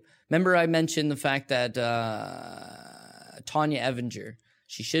say. Remember I mentioned the fact that Tonya Evinger,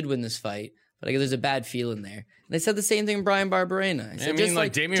 she should win this fight, but there's a bad feeling there. And I said the same thing with Brian Barberena. I mean,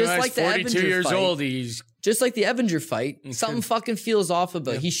 Damian Maia's 42 years old. He's just like the Evinger fight. Something fucking feels off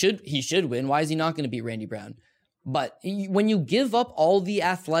about. He should win. Why is he not going to beat Randy Brown? But when you give up all the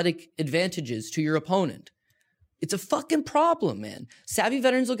athletic advantages to your opponent, it's a fucking problem, man. Savvy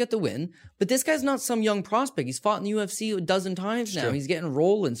veterans will get the win, but this guy's not some young prospect. He's fought in the UFC a dozen times now. He's getting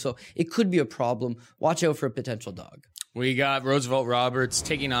rolling, so it could be a problem. Watch out for a potential dog. We got Roosevelt Roberts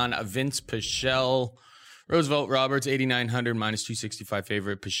taking on Vince Pichel. Roosevelt Roberts, 8,900 minus 265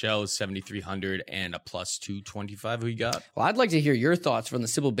 favorite. Pichel is 7,300 and a plus 225. Who you got? Well, I'd like to hear your thoughts from the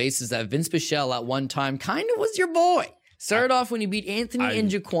simple basis that Vince Pichel at one time kind of was your boy. Started off when he beat Anthony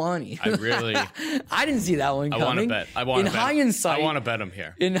Njokuani. I didn't see that one coming. I want to bet him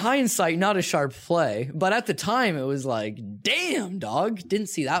here. In hindsight, not a sharp play, but at the time it was like, damn, dog. Didn't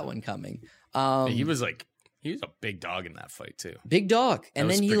see that one coming. He was a big dog in that fight too. Big dog. And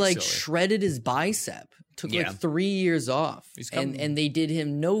then he silly. shredded his bicep. Took 3 years off. And they did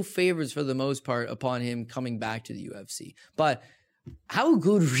him no favors for the most part upon him coming back to the UFC. But how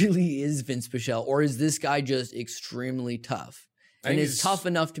good really is Vince Pichel? Or is this guy just extremely tough? And is tough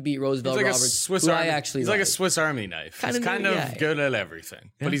enough to beat Roosevelt Roberts, He's like a Swiss Army knife. He's kind of good at everything,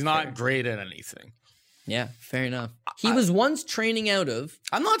 but he's not great at anything. Yeah, fair enough. He was once training out of...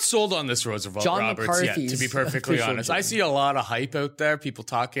 I'm not sold on this Roosevelt Roberts yet, to be perfectly honest. I see a lot of hype out there, people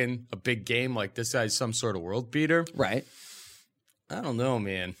talking a big game like this guy's some sort of world beater. Right. I don't know,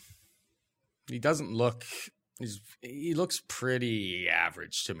 man. He doesn't look... He looks pretty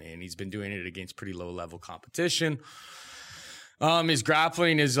average to me, and he's been doing it against pretty low-level competition. His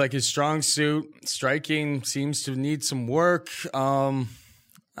grappling is like his strong suit. Striking seems to need some work.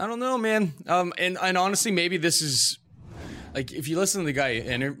 I don't know, man. And honestly, maybe this is if you listen to the guy,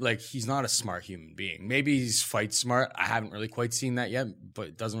 and he's not a smart human being. Maybe he's fight smart. I haven't really quite seen that yet, but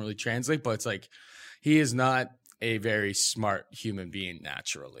it doesn't really translate. But it's he is not a very smart human being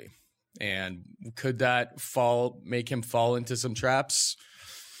naturally. And could that make him fall into some traps?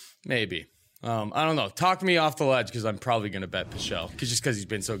 Maybe. I don't know. Talk me off the ledge because I'm probably going to bet Pichel just because he's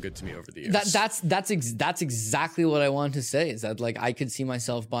been so good to me over the years. That's exactly what I wanted to say. Is that like I could see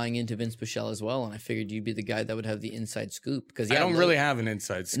myself buying into Vince Pichel as well, and I figured you'd be the guy that would have the inside scoop because I don't really have an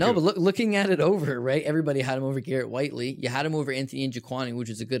inside scoop. No, but looking at it over, right? Everybody had him over Garrett Whiteley. You had him over Anthony Njokuani, which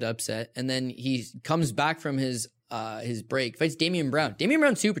is a good upset, and then he comes back from his break, fights Damian Brown. Damian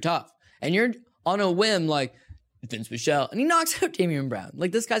Brown's super tough, and you're on a whim like Vince Pichel, and he knocks out Damian Brown.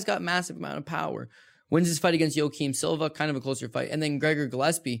 Like, this guy's got massive amount of power. Wins his fight against Joaquim Silva, kind of a closer fight. And then Gregor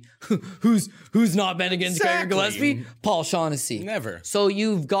Gillespie, who's not been against Gregor Gillespie? Paul Shaughnessy. Never. So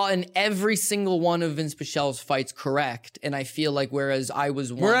you've gotten every single one of Vince Pichel's fights correct, and I feel like whereas I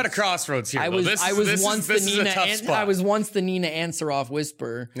was once, we're at a crossroads here. I was once the Nina Ansaroff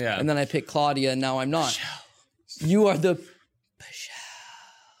whisperer, yeah, and then I picked Claudia, and now I'm not. You are the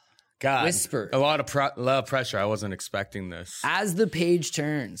God, whisper. A lot of pressure. I wasn't expecting this. As the page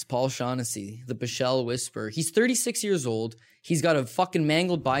turns, Paul Shaughnessy, the Pichel whisperer. He's 36 years old. He's got a fucking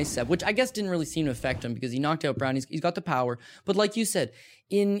mangled bicep, which I guess didn't really seem to affect him because he knocked out Brown. He's got the power. But like you said,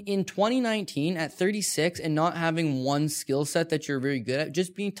 in 2019, at 36 and not having one skill set that you're very good at,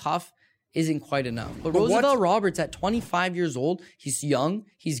 just being tough isn't quite enough. But Roosevelt Roberts at 25 years old, he's young,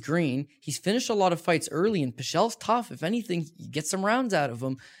 he's green, he's finished a lot of fights early, and Pichel's tough. If anything, you get some rounds out of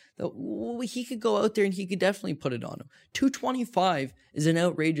him. He could go out there and he could definitely put it on him. $225 is an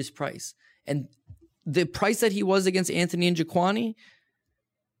outrageous price. And the price that he was against Anthony Njokuani,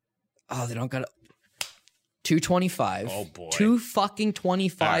 they don't got it. $225. Oh boy.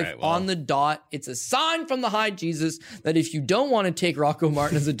 $225 right, well. on the dot. It's a sign from the high Jesus that if you don't want to take Rocco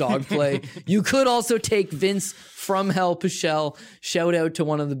Martin as a dog play, you could also take Vince from Hell Pichel. Shout out to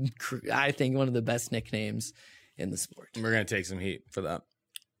one of the best nicknames in the sport. We're going to take some heat for that.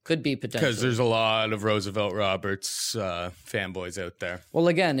 Could be potentially. Because there's a lot of Roosevelt Roberts fanboys out there. Well,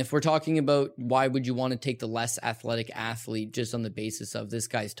 again, if we're talking about why would you want to take the less athletic athlete just on the basis of this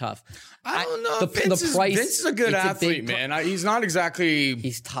guy's tough? I don't know. Vince is a good athlete, man. He's not exactly...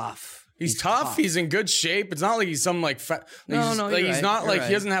 He's tough. He's tough. He's in good shape. It's not like he's some like fat. He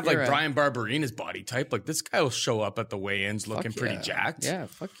doesn't have like Brian Barberina's body type. Like, this guy will show up at the weigh-ins looking pretty jacked. Yeah,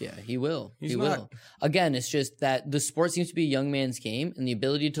 fuck yeah, he will. He will. Again, it's just that the sport seems to be a young man's game, and the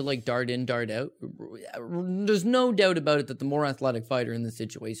ability to like dart in, dart out. There's no doubt about it that the more athletic fighter in this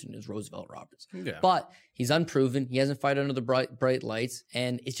situation is Roosevelt Roberts. Yeah. But he's unproven. He hasn't fought under the bright lights,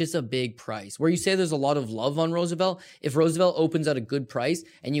 and it's just a big price. Where you say there's a lot of love on Roosevelt, if Roosevelt opens at a good price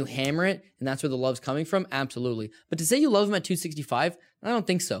and you hammer it, and that's where the love's coming from, absolutely. But to say you love him at $265, I don't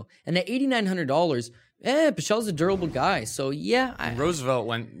think so. And at $8,900, Pichel's a durable guy. So yeah, Roosevelt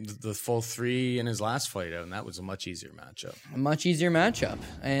went the full 3 in his last fight out, and that was a much easier matchup. A much easier matchup.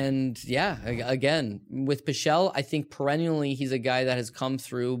 And yeah, again, with Pichel, I think perennially he's a guy that has come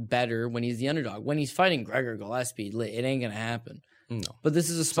through better when he's the underdog. When he's fighting Gregor Gillespie, it ain't gonna happen. No. But this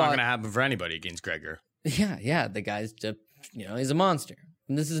is a spot. It's not gonna happen for anybody against Gregor. Yeah, the guy's he's a monster.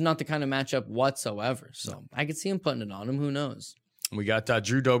 And this is not the kind of matchup whatsoever. So I could see him putting it on him. Who knows? We got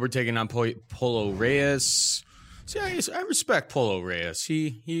Drew Dober taking on Polo Reyes. See, I respect Polo Reyes.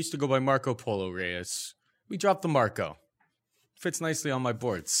 He used to go by Marco Polo Reyes. We dropped the Marco. Fits nicely on my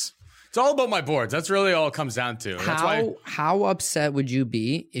boards. It's all about my boards. That's really all it comes down to. How upset would you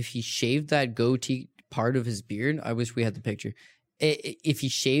be if he shaved that goatee part of his beard? I wish we had the picture. If he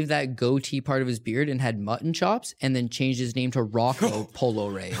shaved that goatee part of his beard and had mutton chops and then changed his name to Rocco Polo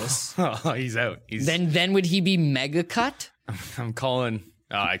Reyes. Oh, he's out. Then would he be mega cut? I'm calling.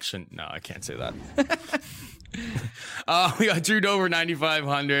 Oh, I shouldn't. No, I can't say that. We got Drew Dober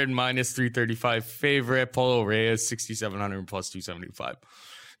 9,500 minus 335 favorite. Polo Reyes 6,700 plus 275.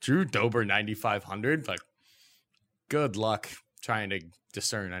 Drew Dober 9,500. Like, good luck trying to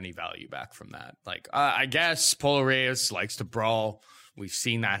discern any value back from that. Like, I guess Polo Reyes likes to brawl. We've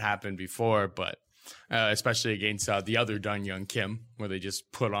seen that happen before, but especially against the other Dun Young Kim, where they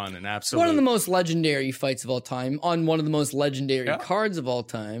just put on an absolute... One of the most legendary fights of all time, on one of the most legendary cards of all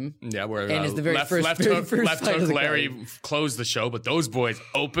time. Yeah, where and it's the very left hook Larry closed the show, but those boys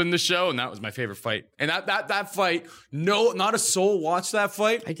opened the show, and that was my favorite fight. And that fight, not a soul watched that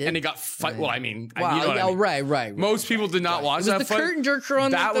fight. I did. And it got fight. Well, I mean, wow, you know what I mean. Right. Most people did not watch that fight. Curtain jerker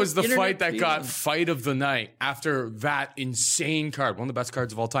on that was the fight that feed. got fight of the night after that insane card, one of the best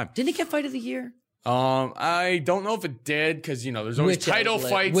cards of all time. Didn't it get fight of the year? I don't know if it did because there's always title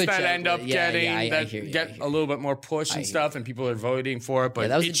fights that end up getting get a little bit more push and stuff, and people are voting for it.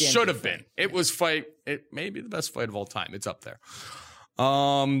 But it should have been. It was fight. It may be the best fight of all time. It's up there.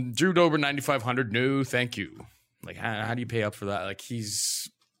 Drew Dober 9,500. No, thank you. Like, how do you pay up for that? Like, he's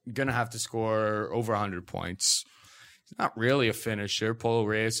gonna have to score over 100 points. He's not really a finisher. Polo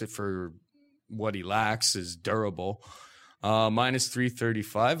Reyes for what he lacks is durable. Minus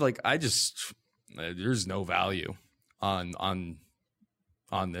 335. Like, there's no value on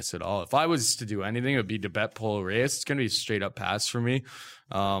this at all. If I was to do anything, it would be to bet Polo Reyes. It's going to be a straight up pass for me.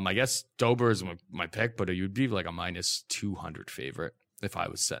 I guess Dober is my pick, but it would be like a minus 200 favorite if I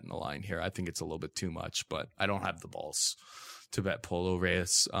was setting the line here. I think it's a little bit too much, but I don't have the balls to bet Polo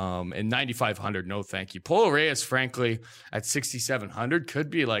Reyes. And 9,500, no thank you. Polo Reyes, frankly, at 6,700 could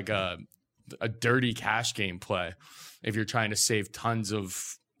be like a dirty cash game play if you're trying to save tons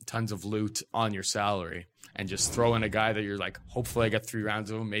of loot on your salary and just throw in a guy that you're like, hopefully I get 3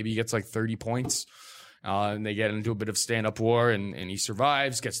 rounds of him. Maybe he gets like 30 points and they get into a bit of stand-up war and he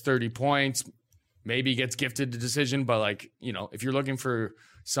survives, gets 30 points. Maybe he gets gifted the decision, but like, you know, if you're looking for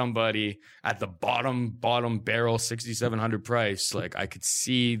somebody at the bottom barrel 6,700 price, like I could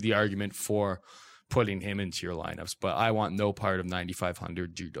see the argument for putting him into your lineups, but I want no part of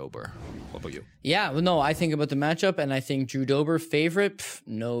 9,500 Drew Dober. What about you? Yeah, well, no, I think about the matchup and I think Drew Dober favorite,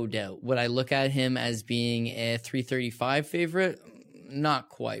 no doubt. Would I look at him as being a 335 favorite? Not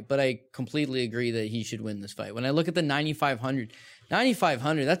quite, but I completely agree that he should win this fight. When I look at the 9,500,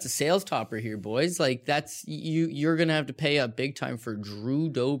 that's a sales topper here, boys. Like that's you're going to have to pay up big time for Drew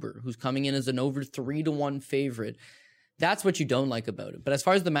Dober, who's coming in as an over 3-1 favorite. That's what you don't like about it. But as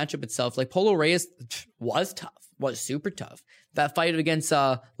far as the matchup itself, like Polo Reyes was super tough. That fight against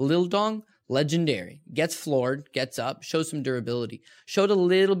Lil Dong, legendary. Gets floored, gets up, shows some durability. Showed a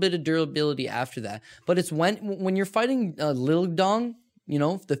little bit of durability after that. But it's when you're fighting Lil Dong, you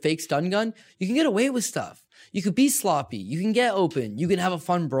know, the fake stun gun, you can get away with stuff. You could be sloppy. You can get open. You can have a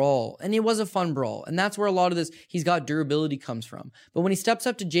fun brawl. And it was a fun brawl. And that's where a lot of this, he's got durability comes from. But when he steps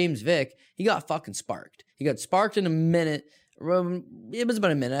up to James Vick, he got fucking sparked. He got sparked in a minute. It was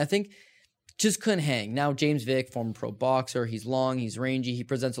about a minute, I think. Just couldn't hang. Now, James Vick, former pro boxer, he's long, he's rangy, he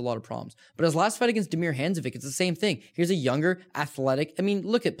presents a lot of problems. But his last fight against Damir Handzovic, it's the same thing. Here's a younger, athletic. I mean,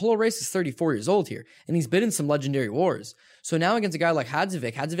 look at Polo Reyes is 34 years old here, and he's been in some legendary wars. So now against a guy like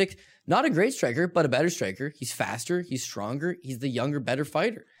Handzovic, not a great striker, but a better striker. He's faster, he's stronger, he's the younger, better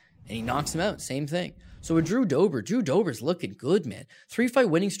fighter. And he knocks him out, same thing. So with Drew Dober's looking good, man. 3-fight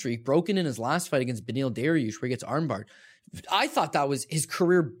winning streak, broken in his last fight against Beneil Dariush, where he gets armbarred. I thought that was his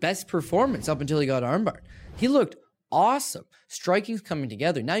career best performance up until he got armbarred. He looked awesome. Striking's coming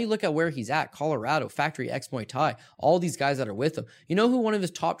together. Now you look at where he's at, Colorado, Factory X Muay Thai, all these guys that are with him. You know who one of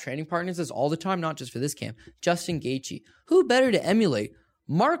his top training partners is all the time, not just for this camp? Justin Gaethje. Who better to emulate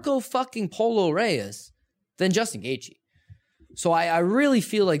Marco fucking Polo Reyes than Justin Gaethje? So I really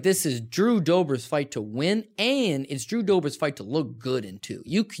feel like this is Drew Dober's fight to win, and it's Drew Dober's fight to look good in too.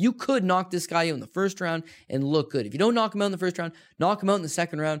 You could knock this guy out in the first round and look good. If you don't knock him out in the first round, knock him out in the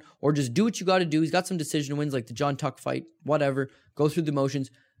second round, or just do what you got to do. He's got some decision wins like the John Tuck fight, whatever. Go through the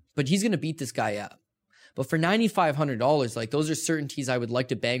motions, but he's going to beat this guy up. But for $9,500, like those are certainties I would like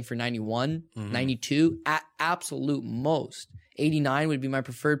to bang for 91, 92 at absolute most. 89 would be my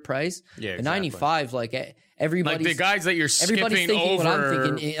preferred price. Yeah, exactly. 95, like everybody's like the guys that you're skipping over. What I'm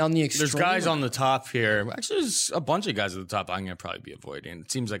thinking on the extreme. There's guys on the top here. Actually, there's a bunch of guys at the top I'm going to probably be avoiding.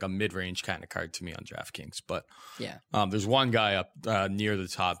 It seems like a mid-range kind of card to me on DraftKings. But yeah, there's one guy up near the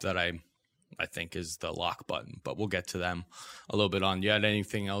top that I think is the lock button. But we'll get to them a little bit on. You had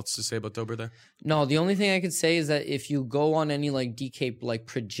anything else to say about Dober there? No, the only thing I could say is that if you go on any like DK like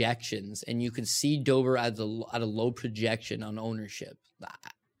projections and you could see Dober at a low projection on ownership,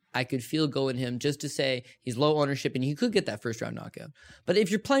 I could feel going him just to say he's low ownership and he could get that first round knockout. But if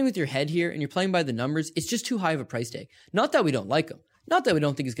you're playing with your head here and you're playing by the numbers, it's just too high of a price tag. Not that we don't like him. Not that we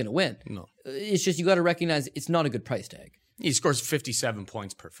don't think he's going to win. No. It's just you got to recognize it's not a good price tag. He scores 57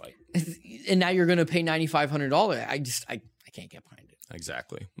 points per fight. And now you're going to pay $9,500. I can't get behind it.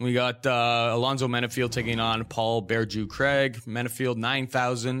 Exactly. We got Alonzo Menafield taking on Paul Bearju Craig. Menafield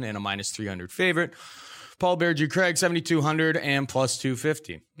 9,000 and a minus 300 favorite. Paul Bearju Craig 7,200 and plus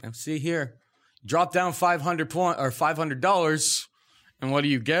 250. Now see here, drop down $500, and what do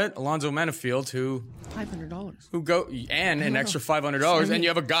you get? Alonzo Menafield, who $500, and an extra $500, and you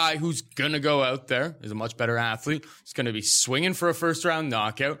have a guy who's gonna go out there, is a much better athlete. He's gonna be swinging for a first round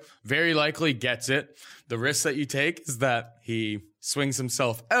knockout. Very likely gets it. The risk that you take is that he swings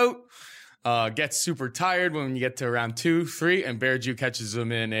himself out. Gets super tired when you get to round 2, 3, and Bearju catches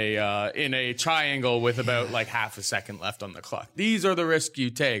him in a triangle with about like half a second left on the clock. These are the risks you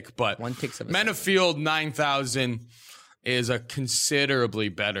take, but Menafield 9,000 is a considerably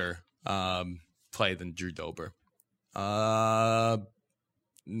better play than Drew Dober.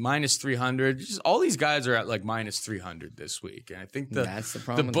 Minus 300. Just all these guys are at like minus 300 this week, and I think that's the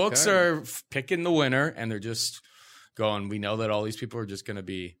problem. The books are picking the winner, and they're just going. We know that all these people are just going to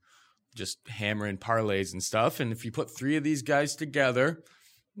be just hammering parlays and stuff. And if you put 3 of these guys together,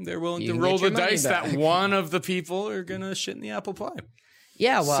 they're willing You to can roll get your the money dice back. that one of the people are going to shit in the apple pie.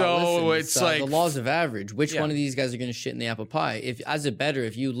 Yeah, well, So listen, it's like- the laws of average. Which Yeah. one of these guys are going to shit in the apple pie? If, as a bettor,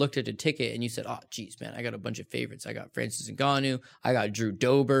 if you looked at a ticket and you said, "Oh, geez, man, I got a bunch of favorites. I got Francis Ngannou, I got Drew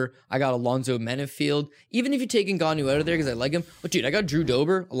Dober, I got Alonzo Menafield." Even if you take Ngannou out of there because I like him, but dude, I got Drew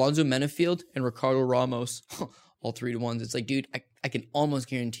Dober, Alonzo Menafield, and Ricardo Ramos, all 3 to 1s. It's like, dude, I can almost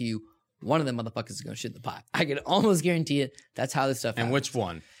guarantee you one of them motherfuckers is going to shit in the pie. I can almost guarantee it. That's how this stuff And happens. which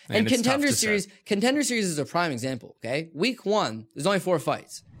one? And it's tough Contender to say. Series is a prime example, okay? Week 1, there's only 4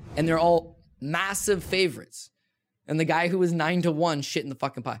 fights, and they're all massive favorites. And the guy who was 9 to 1 shit in the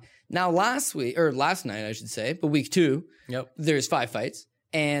fucking pie. Now last night, I should say, but week 2, Yep. there's 5 fights,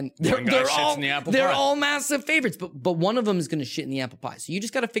 and One guy they're shits all in the apple they're pie. all massive favorites, but one of them is going to shit in the apple pie. So you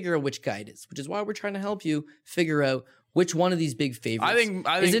just got to figure out which guy it is, which is why we're trying to help you figure out which one of these big favorites I think-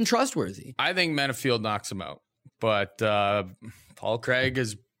 isn't trustworthy. I think Menafield knocks him out. But Paul Craig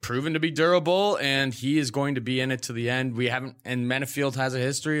has proven to be durable, and he is going to be in it to the end. And Menafield has a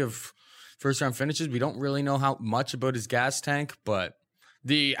history of first-round finishes. We don't really know how much about his gas tank, but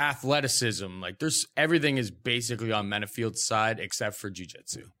the athleticism, like everything is basically on Menafield's side except for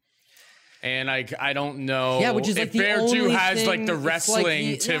jiu-jitsu. And I don't know Yeah, which is if like the Bearju only has thing, like the it's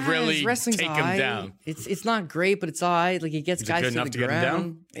wrestling like to really his wrestling's take him alright. down. It's not great, but it's alright. Like, he gets Is it guys good to enough the to get him ground.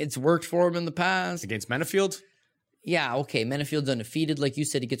 down? It's worked for him in the past. Against Menafield? Yeah, okay. Menafield's undefeated. Like you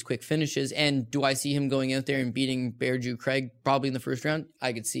said, he gets quick finishes. And do I see him going out there and beating Bearju Craig probably in the first round?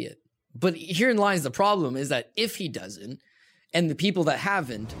 I could see it. But herein lies the problem, is that if he doesn't, and the people that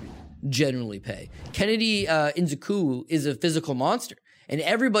haven't generally pay. Kennedy Nzechukwu is a physical monster. And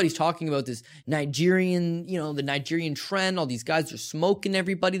everybody's talking about this Nigerian, the Nigerian trend. All these guys are smoking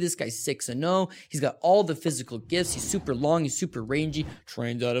everybody. This guy's 6-0. He's got all the physical gifts. He's super long. He's super rangy.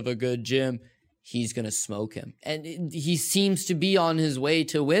 Trains out of a good gym. He's going to smoke him. And he seems to be on his way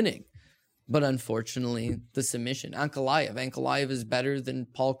to winning. But unfortunately, the submission. Ankalaev is better than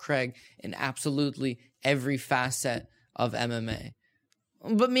Paul Craig in absolutely every facet of MMA.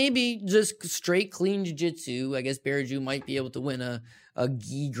 But maybe just straight clean jiu-jitsu. I guess Bearju might be able to win a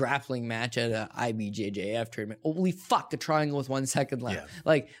gi grappling match at a IBJJF tournament. Holy fuck, a triangle with 1 second left.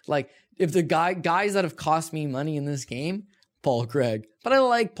 Yeah. Like if the guys that have cost me money in this game, Paul Craig. But I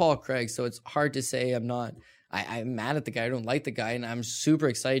like Paul Craig, so it's hard to say I'm mad at the guy. I don't like the guy, and I'm super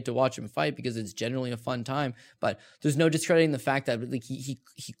excited to watch him fight because it's generally a fun time. But there's no discrediting the fact that like he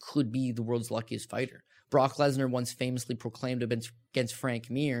could be the world's luckiest fighter. Brock Lesnar once famously proclaimed against Frank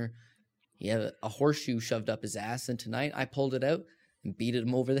Mir, he had a horseshoe shoved up his ass, and tonight I pulled it out and beat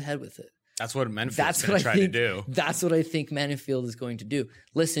him over the head with it. That's what Menafield's going to try to do. That's what I think Menafield is going to do.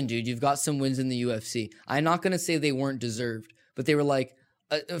 Listen, dude, you've got some wins in the UFC. I'm not going to say they weren't deserved, but they were like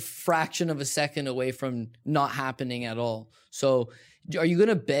a fraction of a second away from not happening at all. So are you going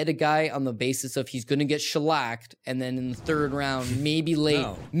to bet a guy on the basis of he's going to get shellacked and then in the third round, maybe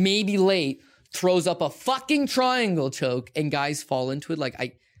late, throws up a fucking triangle choke and guys fall into it? Like,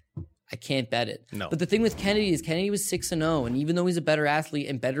 I can't bet it. No. But the thing with Kennedy is Kennedy was 6-0, and even though he's a better athlete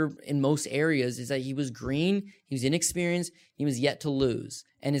and better in most areas, is that he was green, he was inexperienced, he was yet to lose.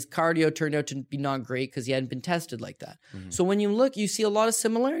 And his cardio turned out to be not great because he hadn't been tested like that. Mm-hmm. So when you look, you see a lot of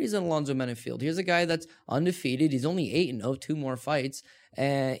similarities in Alonzo Menafield. Here's a guy that's undefeated. He's only 8-0, 2 more fights.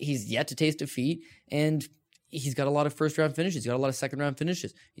 He's yet to taste defeat, and he's got a lot of first-round finishes. He's got a lot of second-round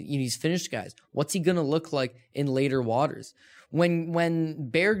finishes. He's finished guys. What's he going to look like in later waters? When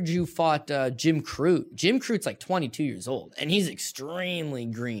Bearju fought Jim Crute's like 22 years old, and he's extremely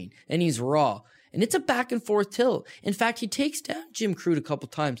green, and he's raw. And it's a back-and-forth tilt. In fact, he takes down Jim Crute a couple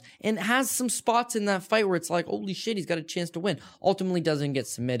times and has some spots in that fight where it's like, holy shit, he's got a chance to win. Ultimately doesn't get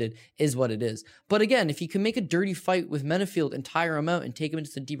submitted, is what it is. But again, if he can make a dirty fight with Menafield and tire him out and take him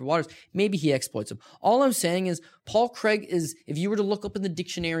into the deeper waters, maybe he exploits him. All I'm saying is Paul Craig is, if you were to look up in the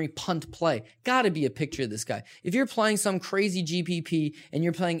dictionary, punt play, gotta be a picture of this guy. If you're playing some crazy GPP and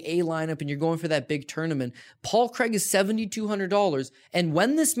you're playing A lineup and you're going for that big tournament, Paul Craig is $7,200. And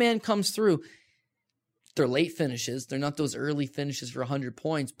when this man comes through, they're late finishes. They're not those early finishes for 100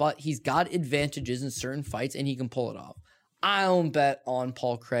 points, but he's got advantages in certain fights and he can pull it off. I don't bet on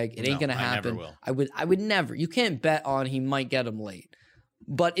Paul Craig. It ain't going to happen. I never will. I would never. You can't bet on he might get him late.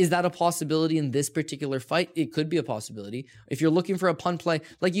 But is that a possibility in this particular fight? It could be a possibility. If you're looking for a punt play,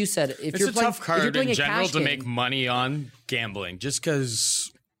 like you said, if It's you're a playing, tough card in general to game, make money on gambling just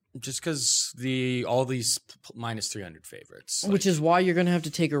because all these minus 300 favorites. which is why you're going to have to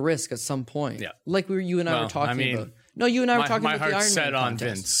take a risk at some point. Yeah. Like you and I were talking I mean, about. No, you and I were talking my about the heart's Iron set Man on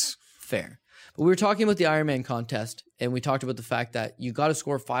contest. Vince. Fair. But we were talking about the Ironman contest, and we talked about the fact that you got to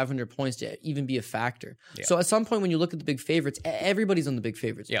score 500 points to even be a factor. Yeah. So at some point when you look at the big favorites, everybody's on the big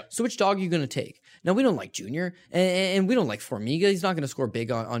favorites. Yeah. So which dog are you going to take? Now, we don't like Junior, and we don't like Formiga. He's not going to score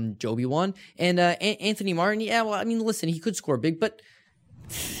big on Joby 1. And Anthony Martin, yeah, well, I mean, listen, he could score big, but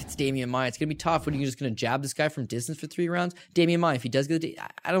it's Damian Maya. It's going to be tough when you're just going to jab this guy from distance for 3 rounds. Damian Maya, if he does get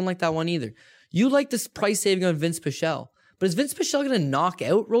I don't like that one either. You like this price saving on Vince Pichel. But is Vince Pichel going to knock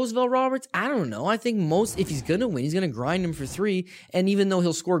out Roosevelt Roberts? I don't know. I think if he's going to win, he's going to grind him for 3. And even though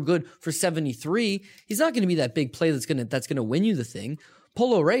he'll score good for 73, he's not going to be that big play that's going to win you the thing.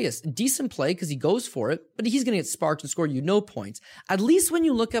 Polo Reyes, decent play because he goes for it, but he's going to get sparked and score you no points. At least when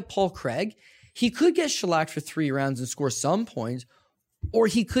you look at Paul Craig, he could get shellacked for 3 rounds and score some points, or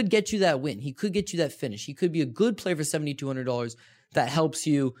he could get you that win. He could get you that finish. He could be a good play for $7,200 that helps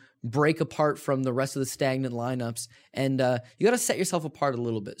you break apart from the rest of the stagnant lineups. And you got to set yourself apart a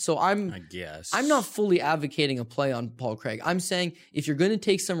little bit. So I'm not fully advocating a play on Paul Craig. I'm saying if you're going to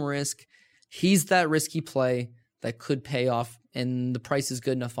take some risk, he's that risky play that could pay off, and the price is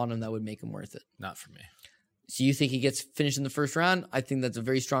good enough on him that would make him worth it. Not for me. So you think he gets finished in the first round? I think that's a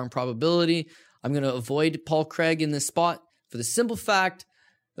very strong probability. I'm going to avoid Paul Craig in this spot for the simple fact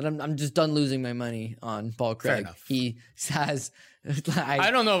that I'm just done losing my money on Paul Craig. Fair enough. He has...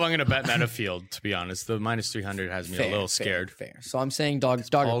 I don't know if I'm going to bet Metafield, to be honest. The minus 300 has me a little scared. Fair. So I'm saying dog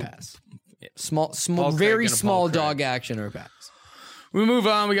or pass. Yeah. Small, very small dog action or pass. We move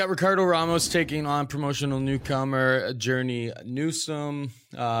on. We got Ricardo Ramos taking on promotional newcomer Journey Newsom.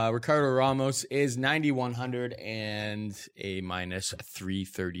 Ricardo Ramos is 9,100 and a minus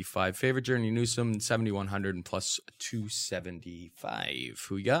 335. Favorite Journey Newsom 7,100 and plus 275.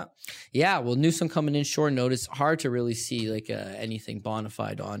 Who we got? Yeah, well, Newsom coming in short notice. Hard to really see like anything bona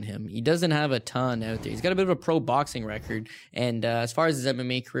fide on him. He doesn't have a ton out there. He's got a bit of a pro boxing record, and as far as his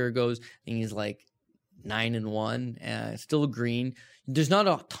MMA career goes, I think he's like 9-1, still green. There's not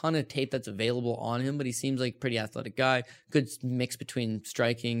a ton of tape that's available on him, but he seems like a pretty athletic guy. Good mix between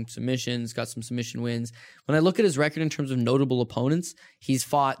striking, submissions, got some submission wins. When I look at his record in terms of notable opponents, he's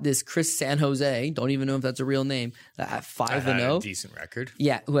fought this Chris San Jose, don't even know if that's a real name, at 5-0. Decent record.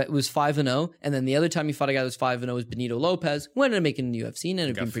 Yeah, it was 5-0. And then the other time he fought a guy that was 5-0 was Benito Lopez, who ended up making the UFC and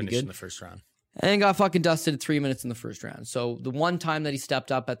ended up being pretty good. In the first round. And got fucking dusted at 3 minutes in the first round. So the one time that he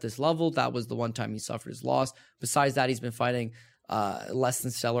stepped up at this level, that was the one time he suffered his loss. Besides that, he's been fighting less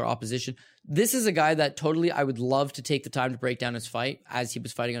than stellar opposition. This is a guy that totally I would love to take the time to break down his fight as he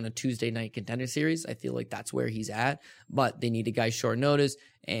was fighting on a Tuesday night contender series. I feel like that's where he's at, but they need a guy short notice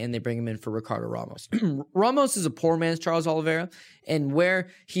and they bring him in for Ricardo Ramos. Ramos is a poor man's Charles Oliveira, and where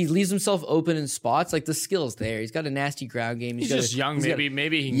he leaves himself open in spots, like the skill's there. He's got a nasty ground game. He's just young.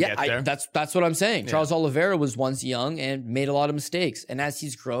 Maybe he can get there. That's what I'm saying. Yeah. Charles Oliveira was once young and made a lot of mistakes. And as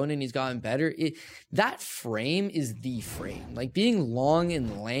he's grown and he's gotten better, that frame is the frame. Like being long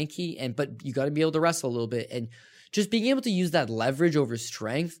and lanky, but you got to be able to wrestle a little bit. And just being able to use that leverage over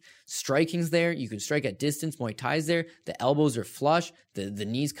strength. Striking's there. You can strike at distance. Muay Thai's there. The elbows are flush. The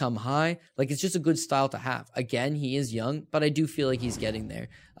knees come high. Like, it's just a good style to have. Again, he is young, but I do feel like he's getting there.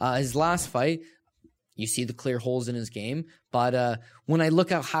 His last fight, you see the clear holes in his game. But when I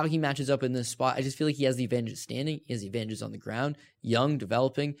look at how he matches up in this spot, I just feel like he has the advantage standing. He has the advantages on the ground. Young,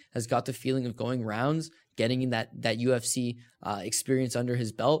 developing, has got the feeling of going rounds, getting in that UFC experience under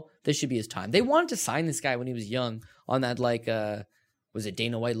his belt. This should be his time. They wanted to sign this guy when he was young on that, was it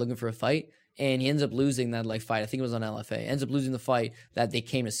Dana White looking for a fight? And he ends up losing that fight. I think it was on LFA. Ends up losing the fight that they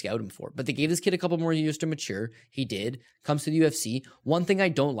came to scout him for. But they gave this kid a couple more years to mature. He did. Comes to the UFC. One thing I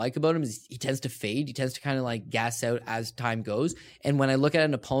don't like about him is he tends to fade. He tends to kind of gas out as time goes. And when I look at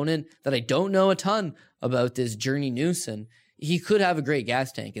an opponent that I don't know a ton about, this Journey Newsom, he could have a great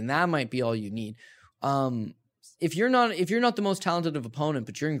gas tank, and that might be all you need. If you're not the most talented of opponent,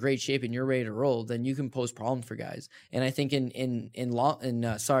 but you're in great shape and you're ready to roll, then you can pose problems for guys. And I think in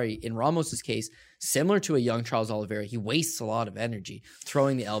Ramos's case, similar to a young Charles Oliveira, he wastes a lot of energy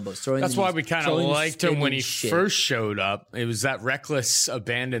throwing the elbows, throwing. That's the why knees, we kind of liked him when he first showed up. It was that reckless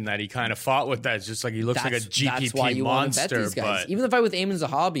abandon that he kind of fought with. That's just like he looks like a GPP monster. But even the fight with Eamon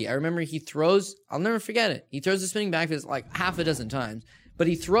Zahabi, I remember he throws. I'll never forget it. He throws the spinning back fist like half a dozen times, but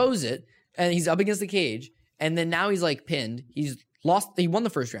he throws it and he's up against the cage. And then now he's pinned. He's lost. He won the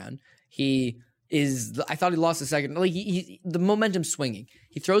first round. I thought he lost the second. The momentum's swinging.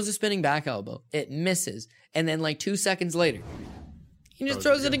 He throws the spinning back elbow. It misses. And then 2 seconds later, he just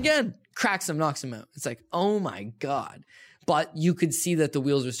throws it again. Cracks him, knocks him out. It's oh my God. But you could see that the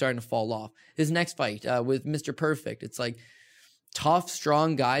wheels are starting to fall off. His next fight with Mr. Perfect, it's tough,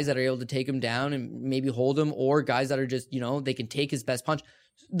 strong guys that are able to take him down and maybe hold him, or guys that are just, they can take his best punch.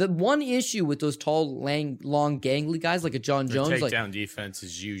 The one issue with those tall, long, gangly guys like a John Jones, takedown defense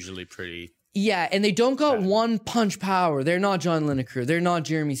is usually pretty. Yeah, and they don't got one punch power. They're not John Lineker. They're not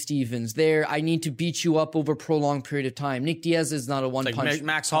Jeremy Stevens. I need to beat you up over a prolonged period of time. Nick Diaz is not a one punch.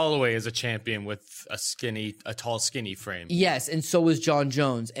 Max Holloway is a champion with a tall, skinny frame. Yes, and so is John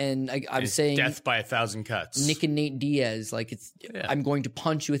Jones. And I'm saying death by 1,000 cuts. Nick and Nate Diaz, I'm going to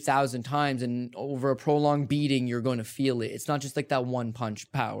punch you 1,000 times, and over a prolonged beating, you're going to feel it. It's not just like that one punch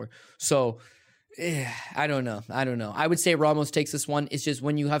power. So. I don't know. I would say Ramos takes this one. It's just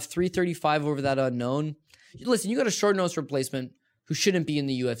when you have 335 over that unknown. Listen, you got a short nose replacement who shouldn't be in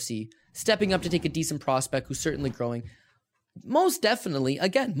the UFC, stepping up to take a decent prospect who's certainly growing. Most definitely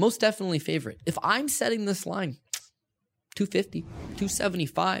favorite. If I'm setting this line, 250,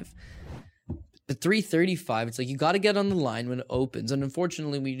 275. But 335, it's like you got to get on the line when it opens. And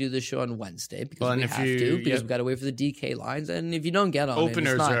unfortunately, we do this show on Wednesday because we've got to wait for the DK lines. And if you don't get on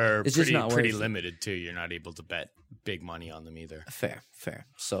openers it's pretty limited too. You're not able to bet big money on them either. Fair.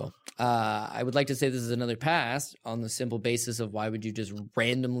 So I would like to say this is another pass on the simple basis of why would you just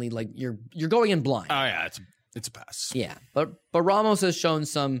randomly you're going in blind. Oh yeah, it's a pass. Yeah, but Ramos has shown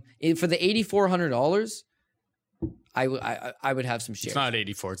some for the $8,400. I would have some shares. It's not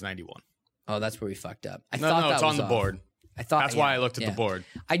 84. It's 91. Oh, that's where we fucked up. It's on the board. That's why I looked at the board.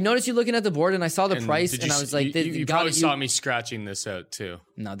 I noticed you looking at the board, and I saw the price, and I was like, "You probably saw me scratching this out too."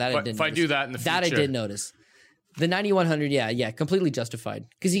 No, that I didn't. If I do that in the future, that I did notice. The 9,100, yeah, completely justified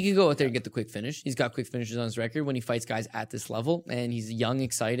because he could go out there and get the quick finish. He's got quick finishes on his record when he fights guys at this level, and he's young,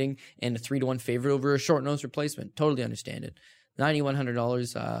 exciting, and a 3-1 favorite over a short nose replacement. Totally understand it.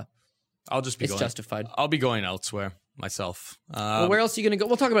 $9,100. I'll just be. It's justified. I'll be going elsewhere. Myself. Well, where else are you going to go?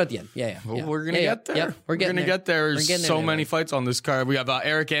 We'll talk about it at the end. Yeah. Well, we're going to get there. Yeah, we're going to get there. There's so many fights on this card. We have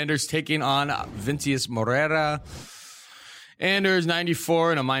Eric Anders taking on Vincius Moreira. Anders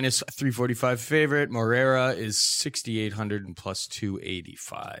 94 and a minus 345 favorite. Moreira is 6,800 and plus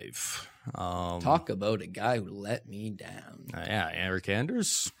 285. Talk about a guy who let me down. Yeah, Eric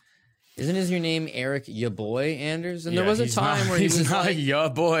Anders. Isn't his name Eric Ya Boy Anders? And there was a time where he was not Ya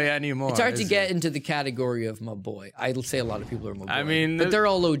Boy anymore. It's hard to get into the category of my boy. I'd say a lot of people are my boy. I mean, but they're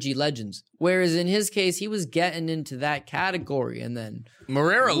all OG legends. Whereas in his case, he was getting into that category, and then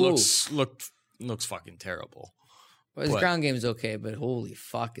Moreira looks fucking terrible. Well, his ground game's okay, but holy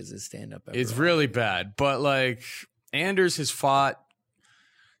fuck, is his stand up? It's really bad. But Anders has fought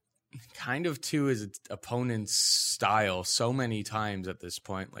kind of to his opponent's style so many times at this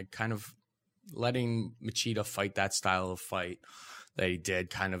point, kind of letting Machida fight that style of fight that he did,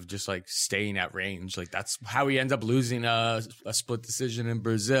 kind of just staying at range. That's how he ends up losing a split decision in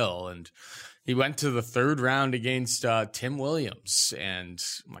Brazil. And he went to the third round against Tim Williams. And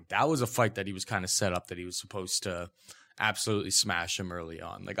that was a fight that he was kind of set up that he was supposed to absolutely smash him early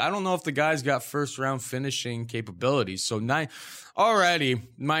on. I don't know if the guy's got first round finishing capabilities. So already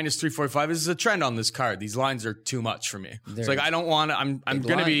minus 345 this is a trend on this card. These lines are too much for me. It's I don't want to, I'm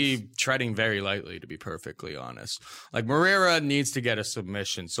going to be treading very lightly, to be perfectly honest. Moreira needs to get a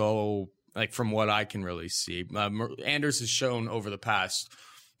submission. So from what I can really see, Anders has shown over the past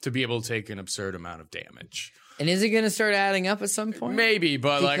to be able to take an absurd amount of damage. And is it going to start adding up at some point? Maybe,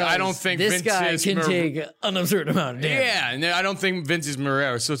 but I don't think this guy can take an absurd amount of damage. Yeah, and I don't think Vince is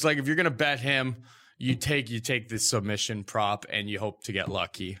Moreira. So it's if you're going to bet him, you take the submission prop and you hope to get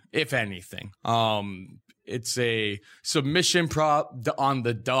lucky, if anything. It's a submission prop on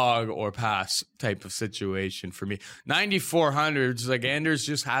the dog or pass type of situation for me. 9,400, Anders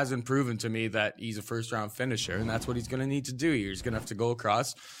just hasn't proven to me that he's a first round finisher, and that's what he's going to need to do here. He's going to have to go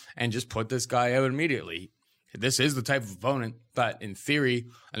across and just put this guy out immediately. This is the type of opponent that, in theory,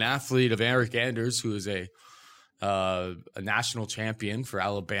 an athlete of Eric Anders, who is a national champion for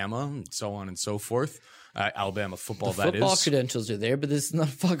Alabama, and so on and so forth. Alabama football, that is. Football credentials are there, but this is not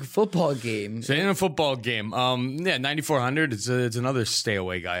a fucking football game. It's in a football game. 9,400, it's another stay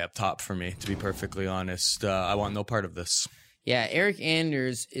away guy up top for me, to be perfectly honest. I want no part of this. Yeah, Eric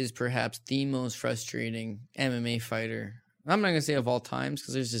Anders is perhaps the most frustrating MMA fighter. I'm not going to say of all times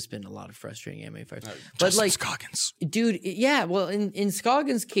because there's just been a lot of frustrating MMA fights. But Scoggins. Dude, yeah, well, in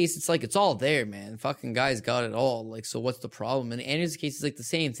Scoggins' case, it's it's all there, man. Fucking guy's got it all. So what's the problem? In Anders' case, it's the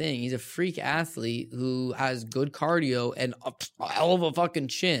same thing. He's a freak athlete who has good cardio and a hell of a fucking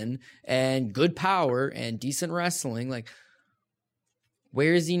chin and good power and decent wrestling.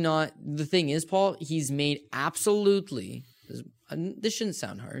 Where is he not? The thing is, Paul, he's made absolutely, this shouldn't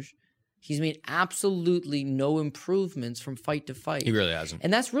sound harsh, he's made absolutely no improvements from fight to fight. He really hasn't.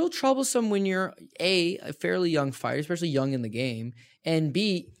 And that's real troublesome when you're, A, a fairly young fighter, especially young in the game, and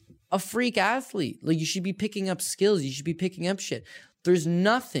B, a freak athlete. You should be picking up skills. You should be picking up shit. There's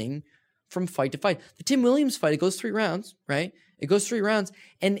nothing from fight to fight. The Tim Williams fight, it goes 3 rounds, right? It goes 3 rounds.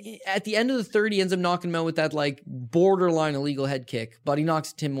 And at the end of the third, he ends up knocking him out with that like borderline illegal head kick, but he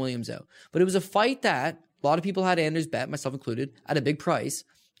knocks Tim Williams out. But it was a fight that a lot of people had Anders bet, myself included, at a big price.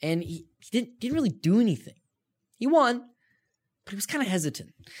 And he didn't really do anything. He won, but he was kind of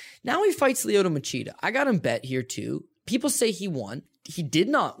hesitant. Now he fights Lyoto Machida. I got him bet here too. People say he won. He did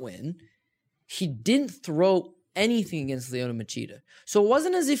not win. He didn't throw anything against Lyoto Machida. So it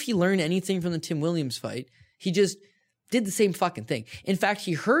wasn't as if he learned anything from the Tim Williams fight. He just did the same fucking thing. In fact,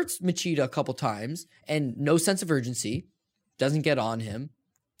 he hurts Machida a couple times and no sense of urgency. Doesn't get on him.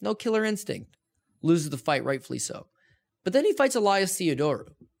 No killer instinct. Loses the fight, rightfully so. But then he fights Elias Theodorou.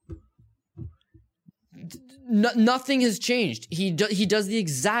 Nothing has changed. He does the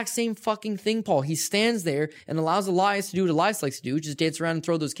exact same fucking thing, Paul. He stands there and allows Elias to do what Elias likes to do, which is dance around and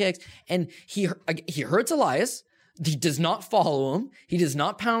throw those kicks. And he hurts Elias. He does not follow him. He does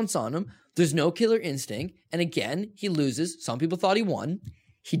not pounce on him. There's no killer instinct. And again, he loses. Some people thought he won.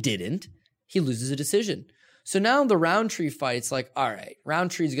 He didn't. He loses a decision. So now the Roundtree fight, it's like, all right,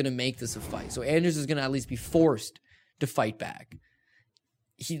 Roundtree is going to make this a fight. So Anders is going to at least be forced to fight back.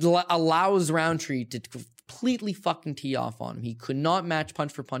 He allows Roundtree to completely fucking tee off on him. He could not match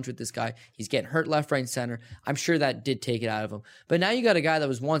punch for punch with this guy. He's getting hurt left, right, and center. I'm sure that did take it out of him. But now you got a guy that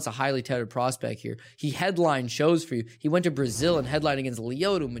was once a highly touted prospect here. He headlined shows for you. He went to Brazil and headlined against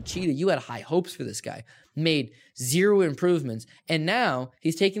Lyoto Machida. You had high hopes for this guy. Made 0 improvements. And now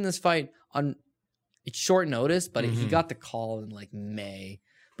he's taking this fight on it's short notice, but he got the call in like May.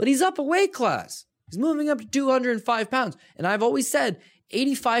 But he's up a weight class. He's moving up to 205 pounds. And I've always said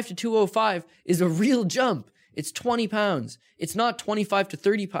 85 to 205 is a real jump. It's 20 pounds. It's not 25 to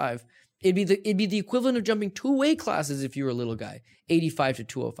 35. It'd be the equivalent of jumping 2 weight classes if you were a little guy. 85 to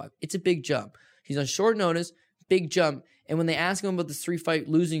 205. It's a big jump. He's on short notice, big jump. And when they ask him about this 3-fight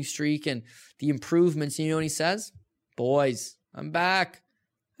losing streak and the improvements, you know what he says? Boys, I'm back.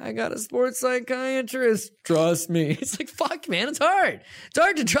 I got a sports psychiatrist. Trust me. It's like, fuck, man, it's hard. It's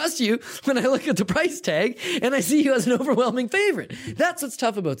hard to trust you when I look at the price tag and I see you as an overwhelming favorite. That's what's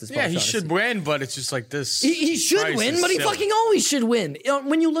tough about this fight. Yeah, he should win, but it's just like this. He should win, but he fucking always should win.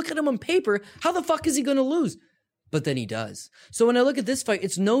 When you look at him on paper, how the fuck is he going to lose? But then he does. So when I look at this fight,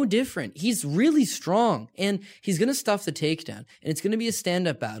 it's no different. He's really strong and he's going to stuff the takedown and it's going to be a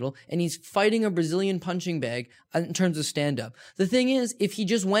stand-up battle and he's fighting a Brazilian punching bag in terms of stand-up. The thing is, if he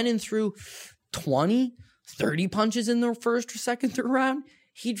just went in through 20, 30 punches in the first or second, third round,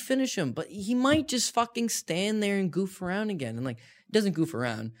 he'd finish him. But he might just fucking stand there and goof around again. And like, he doesn't goof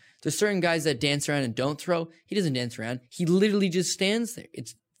around. There's certain guys that dance around and don't throw. He doesn't dance around. He literally just stands there.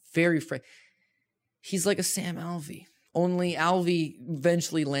 It's very He's like a Sam Alvey. Only Alvey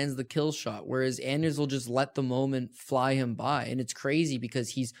eventually lands the kill shot, whereas Anders will just let the moment fly him by. And it's crazy because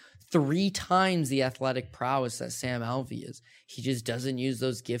he's 3 times the athletic prowess that Sam Alvey is. He just doesn't use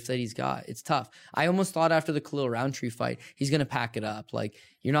those gifts that he's got. It's tough. I almost thought after the Khalil Roundtree fight, he's going to pack it up. Like,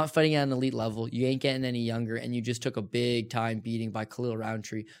 you're not fighting at an elite level. You ain't getting any younger. And you just took a big time beating by Khalil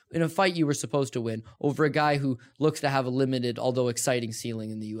Roundtree in a fight you were supposed to win over a guy who looks to have a limited, although exciting ceiling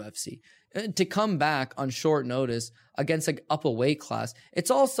in the UFC. To come back on short notice against like up a weight class,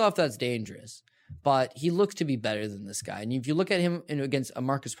 it's all stuff that's dangerous. But he looks to be better than this guy. And if you look at him against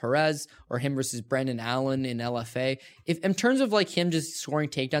Marcus Perez or him versus Brendan Allen in LFA, if in terms of like him just scoring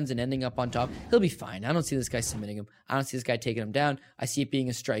takedowns and ending up on top, he'll be fine. I don't see this guy submitting him. I don't see this guy taking him down. I see it being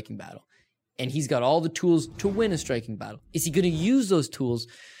a striking battle. And he's got all the tools to win a striking battle. Is he going to use those tools?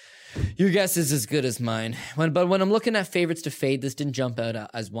 Your guess is as good as mine. But when I'm looking at favorites to fade, this didn't jump out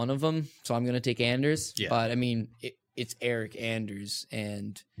as one of them. So I'm going to take Anders. Yeah. But I mean, it's Eric Anders,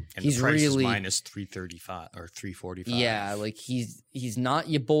 and he's the price really is minus 335 or 345. Yeah, like he's not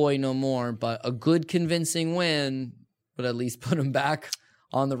your boy no more. But a good convincing win would at least put him back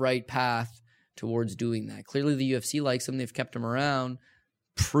on the right path towards doing that. Clearly, the UFC likes him. They've kept him around.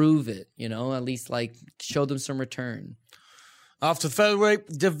 Prove it, at least like show them some return. Off to the featherweight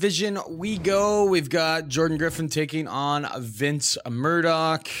division we go. We've got Jordan Griffin taking on Vince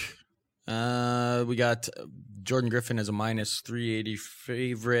Murdoch. We got Jordan Griffin as a minus 380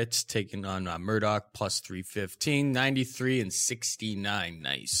 favorite, taking on Murdoch plus 315, 93 and 69.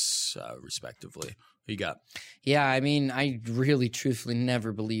 Nice, respectively. What you got? Yeah, I mean, I really truthfully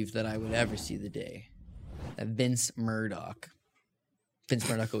never believed that I would ever see the day that Vince Murdoch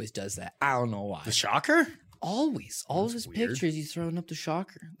always does that. I don't know why. The shocker? Always. All of his pictures, he's throwing up the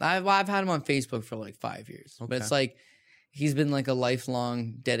shocker. I've had him on Facebook for like 5 years. Okay. But it's like, He's been like a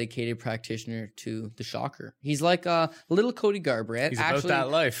lifelong dedicated practitioner to the Shocker. He's like a little Cody Garbrandt. He's about that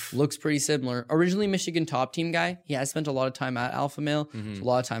life. Looks pretty similar. Originally Michigan top team guy. He has spent a lot of time at Alpha Male. So a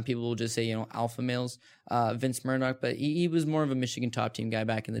lot of time people will just say, you know, Alpha Males, Vince Murdoch, but he was more of a Michigan top team guy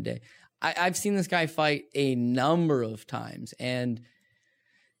back in the day. I've seen this guy fight a number of times, and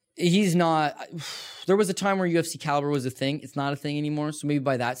he's not. There was a time where UFC caliber was a thing. It's not a thing anymore. So maybe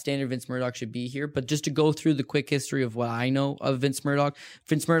by that standard, Vince Murdoch should be here. But just to go through the quick history of what I know of Vince Murdoch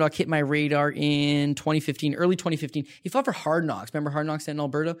hit my radar in 2015, early 2015. He fought for Hard Knocks. Remember Hard Knocks in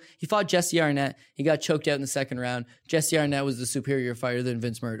Alberta? He fought Jesse Arnett. He got choked out in the second round. Jesse Arnett was the superior fighter than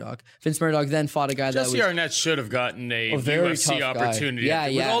Vince Murdoch. Vince Murdoch then fought a guy Jesse Arnett should have gotten a very UFC tough opportunity.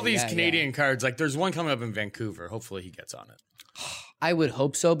 guy. With all these Canadian cards, like there's one coming up in Vancouver. Hopefully he gets on it. I would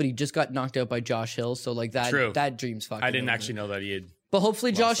hope so, but he just got knocked out by Josh Hill, so like that True. that dream's fucking I didn't over. actually know that he had. But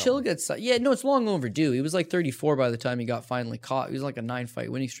hopefully Josh Hill gets... Yeah, no, it's long overdue. He was like 34 by the time he got finally caught. He was like a 9-fight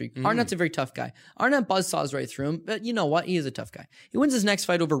winning streak. Arnett's a very tough guy. Arnett buzzsaws right through him, but you know what? He is a tough guy. He wins his next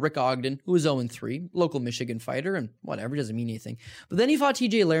fight over Rick Ogden, who was 0-3, local Michigan fighter, and whatever, doesn't mean anything. But then he fought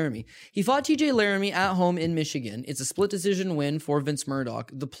TJ Laramie. He fought TJ Laramie at home in Michigan. It's a split decision win for Vince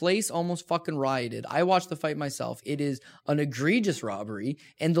Murdoch. The place almost fucking rioted. I watched the fight myself. It is an egregious robbery,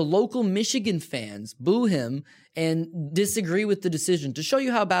 and the local Michigan fans boo him and disagree with the decision to show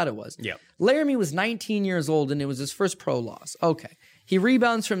you how bad it was. Yeah. Laramie was 19 years old and it was his first pro loss. Okay. He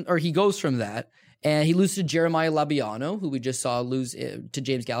goes from that and he loses to Jeremiah Labiano, who we just saw lose to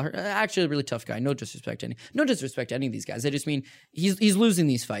James Gallagher. Actually a really tough guy. No disrespect to any of these guys. I just mean he's losing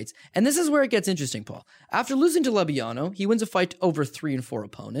these fights. And this is where it gets interesting, Paul. After losing to Labiano, he wins a fight over 3-4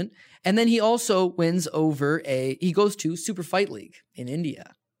 opponent. And then he also wins over he goes to Super Fight League in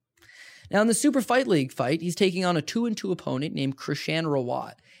India. Now, in the Super Fight League fight, he's taking on a 2-2 opponent named Krishan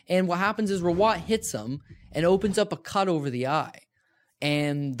Rawat. And what happens is Rawat hits him and opens up a cut over the eye.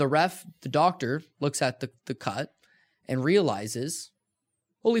 And the doctor, looks at the cut and realizes,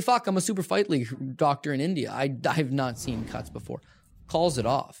 holy fuck, I'm a Super Fight League doctor in India. I've not seen cuts before. Calls it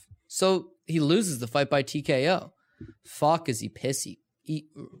off. So he loses the fight by TKO. Fuck, is he pissy.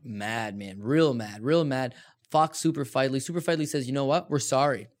 Mad, man. Real mad. Fuck Super Fight League. Super Fight League says, you know what? We're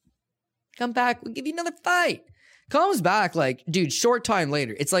sorry. Come back, we'll give you another fight. Comes back like, dude, short time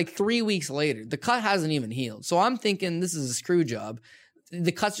later. It's like 3 weeks later. The cut hasn't even healed. So I'm thinking this is a screw job.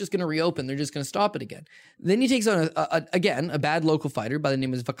 The cut's just going to reopen. They're just going to stop it again. Then he takes on, a bad local fighter by the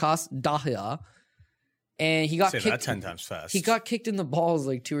name of Vikas Dahlia. And he got Say kicked. that 10 times fast. He got kicked in the balls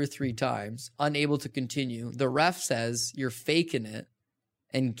like 2 or 3 times, unable to continue. The ref says, you're faking it,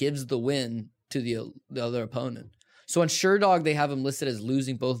 and gives the win to the other opponent. So on SureDog, they have him listed as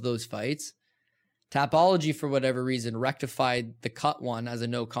losing both of those fights. Tapology, for whatever reason, rectified the cut one as a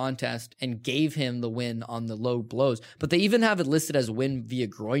no contest and gave him the win on the low blows. But they even have it listed as win via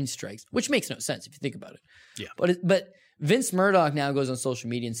groin strikes, which makes no sense if you think about it. Yeah. But Vince Murdoch now goes on social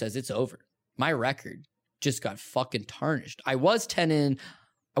media and says, it's over. My record just got fucking tarnished. I was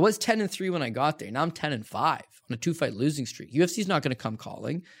 10-3 when I got there. Now I'm 10-5 on a 2-fight losing streak. UFC's not going to come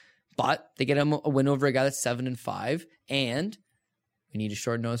calling. But they get him a win over a guy that's 7-5, and we need a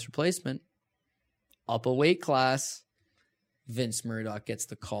short notice replacement. Up a weight class, Vince Murdoch gets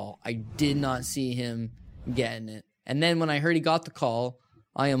the call. I did not see him getting it. And then when I heard he got the call,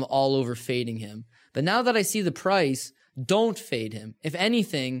 I am all over fading him. But now that I see the price, don't fade him. If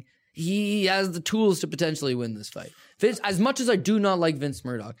anything, he has the tools to potentially win this fight. Vince, as much as I do not like Vince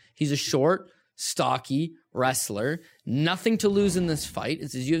Murdoch, he's a short, stocky wrestler. Nothing to lose in this fight.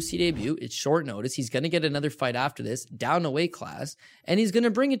 It's his UFC debut. It's short notice. He's going to get another fight after this, down a weight class, and he's going to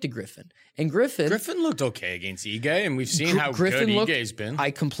bring it to Griffin. And Griffin looked okay against Ige, and we've seen how good Ige's been.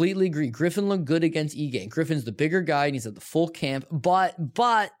 I completely agree. Griffin looked good against Ige. Griffin's the bigger guy, and he's at the full camp,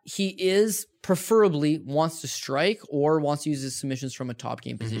 but he is preferably wants to strike or wants to use his submissions from a top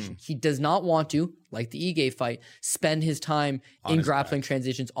game position. He does not want to, like the Ige fight, spend his time in grappling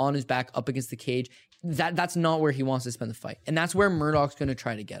transitions on his back up against the cage. That's not where he wants to spend the fight. And that's where Murdoch's going to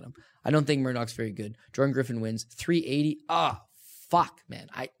try to get him. I don't think Murdoch's very good. Jordan Griffin wins 380. Fuck, man.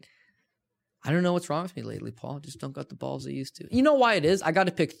 I don't know what's wrong with me lately, Paul. I just don't got the balls I used to. You know why it is? I got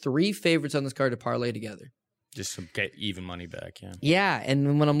to pick 3 favorites on this card to parlay together. Just to get even money back, yeah. Yeah,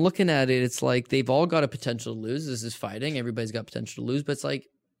 and when I'm looking at it, it's like they've all got a potential to lose. This is fighting. Everybody's got potential to lose. But it's like,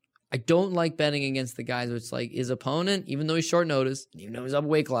 I don't like betting against the guys where it's like his opponent, even though he's short notice, even though he's up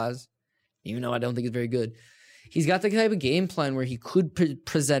weight class, even though I don't think he's very good, he's got the type of game plan where he could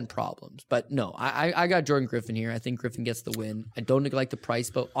present problems. But no, I got Jordan Griffin here. I think Griffin gets the win. I don't like the price,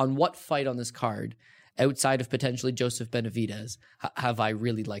 but on what fight on this card outside of potentially Joseph Benavidez, have I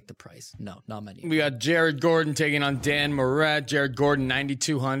really liked the price? No, not many. We got Jared Gordon taking on Dan Moret. Jared Gordon,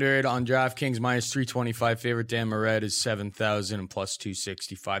 9,200 on DraftKings, minus 325 favorite. Dan Moret is 7,000 and plus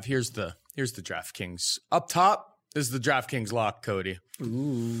 265. Here's the DraftKings. Up top, this is the DraftKings lock, Cody.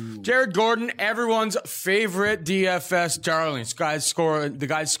 Ooh. Jared Gordon, everyone's favorite DFS darling. The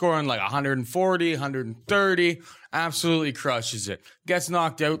guy's scoring like 140, 130, absolutely crushes it. Gets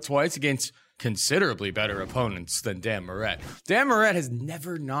knocked out twice against considerably better opponents than Dan Moret. Dan Moret has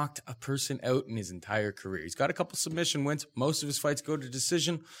never knocked a person out in his entire career. He's got a couple submission wins. Most of his fights go to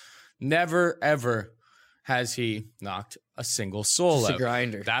decision. Never, ever has he knocked a single soul out. A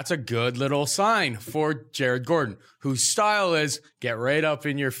grinder. That's a good little sign for Jared Gordon, whose style is get right up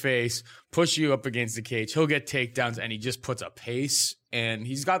in your face, push you up against the cage. He'll get takedowns, and he just puts a pace. And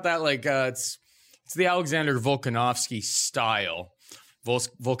he's got that it's the Alexander Volkanovski style.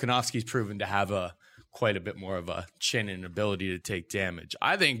 Volkanovski's proven to have quite a bit more of a chin and ability to take damage.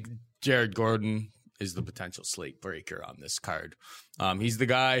 I think Jared Gordon is the potential slate breaker on this card. He's the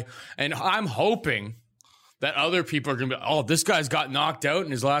guy, and I'm hoping that other people are going to be, oh, this guy's got knocked out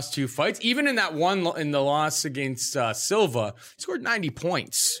in his last two fights. Even in that one, in the loss against Silva, he scored 90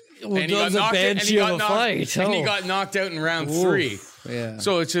 points. Well, and he got knocked out in round 3. Yeah.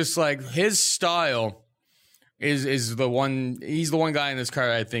 So it's just like his style is the one. He's the one guy in this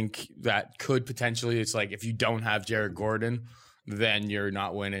card I think that could potentially. It's like if you don't have Jared Gordon, then you're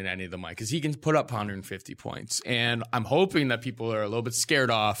not winning any of the money because he can put up 150 points. And I'm hoping that people are a little bit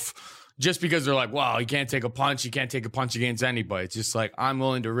scared off just because they're like, wow, you can't take a punch. You can't take a punch against anybody. It's just like I'm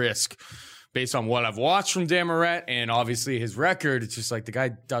willing to risk based on what I've watched from Dan Moret and obviously his record. It's just like the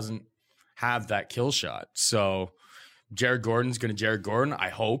guy doesn't have that kill shot. So Jared Gordon's going to Jared Gordon, I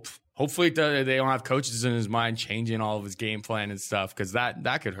hope. Hopefully they don't have coaches in his mind changing all of his game plan and stuff because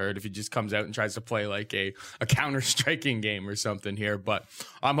that could hurt if he just comes out and tries to play like a counter-striking game or something here. But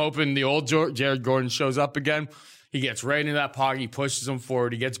I'm hoping the old Jared Gordon shows up again. He gets right into that pocket. He pushes him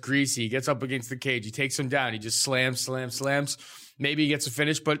forward. He gets greasy. He gets up against the cage. He takes him down. He just slams. Maybe he gets a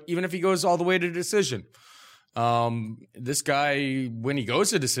finish, but even if he goes all the way to decision, this guy, when he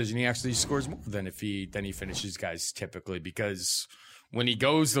goes to decision, he actually scores more than he finishes guys typically because when he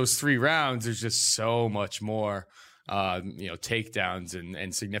goes those 3 rounds, there's just so much more, takedowns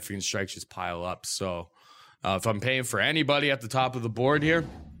and significant strikes just pile up. So if I'm paying for anybody at the top of the board here,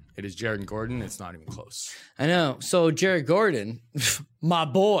 it is Jared Gordon. It's not even close. I know. So Jared Gordon, my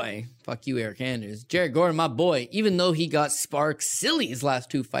boy, fuck you, Eric Anders. Jared Gordon, my boy, even though he got sparked silly his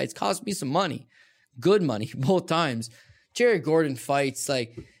last 2 fights, cost me some money. Good money both times. Jared Gordon fights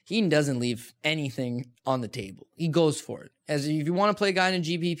like he doesn't leave anything on the table. He goes for it. As if you want to play a guy in a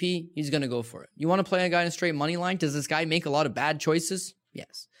GPP, he's going to go for it. You want to play a guy in a straight money line? Does this guy make a lot of bad choices?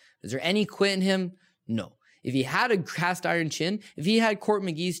 Yes. Is there any quit in him? No. If he had a cast iron chin, if he had Court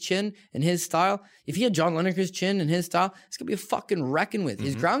McGee's chin and his style, if he had John Lineker's chin and his style, it's going to be a fucking reckon with.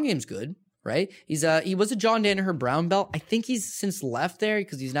 His ground game's good, right? He was a John Danaher brown belt. I think he's since left there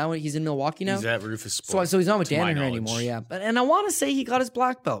because he's in Milwaukee now. He's at Rufus Sports. So he's not with Danaher anymore, yeah. And I want to say he got his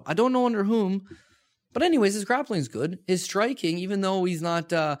black belt. I don't know under whom. But anyways, his grappling's good. His striking, even though he's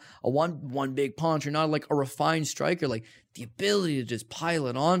not a one big punch or not like a refined striker, like the ability to just pile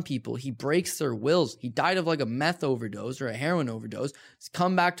it on people, he breaks their wills. He died of like a meth overdose or a heroin overdose. He's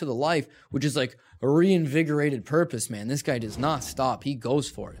come back to the life, which is like a reinvigorated purpose, man. This guy does not stop. He goes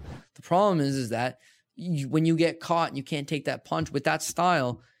for it. The problem is that when you get caught and you can't take that punch with that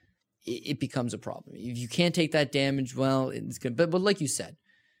style, it becomes a problem. If you can't take that damage, well, it's good. But like you said,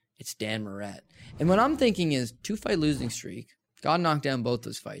 it's Dan Moret. And what I'm thinking is 2-fight losing streak. Got knocked down both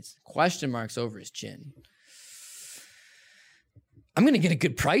those fights. Question marks over his chin. I'm going to get a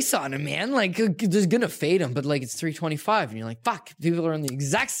good price on him, man. Like, there's going to fade him, but like it's 325. And you're like, fuck, people are on the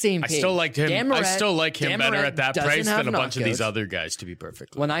exact same page. I still like him. Dan Moret, I still like him better at that price than a bunch of these knockouts. other guys, to be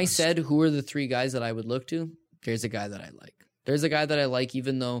perfectly When honest. I said who are the 3 guys that I would look to, there's a guy that I like. There's a guy that I like,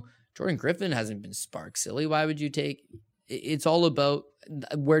 even though Jordan Griffin hasn't been spark silly. Why would you take? It's all about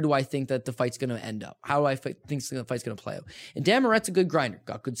where do I think that the fight's going to end up? How do I think the fight's going to play out? And Dan Moret's a good grinder.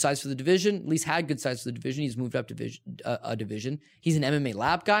 Got good size for the division. At least had good size for the division. He's moved up a division. He's an MMA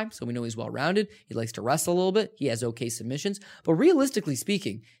lab guy, so we know he's well-rounded. He likes to wrestle a little bit. He has okay submissions. But realistically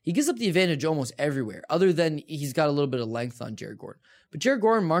speaking, he gives up the advantage almost everywhere, other than he's got a little bit of length on Jared Gordon. But Jared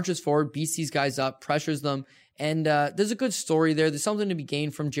Gordon marches forward, beats these guys up, pressures them. And there's a good story there. There's something to be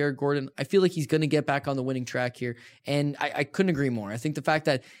gained from Jared Gordon. I feel like he's going to get back on the winning track here. And I couldn't agree more. I think the fact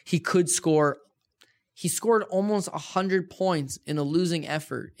that he scored almost 100 points in a losing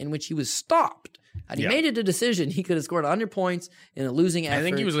effort in which he was stopped Had he made it a decision, he could have scored 100 points in a losing effort. I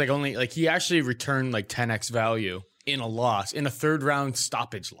think he was he actually returned like 10x value in a loss, in a third round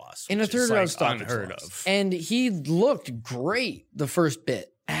stoppage loss. In a third round stoppage unheard loss. of. And he looked great the first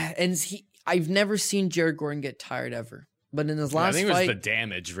bit. And I've never seen Jared Gordon get tired ever. But in his last fight, I think it was the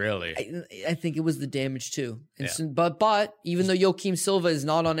damage, really. I think it was the damage too. And Yeah. so, but even though Joaquim Silva is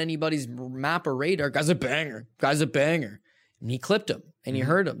not on anybody's map or radar, guy's a banger. And he clipped him and he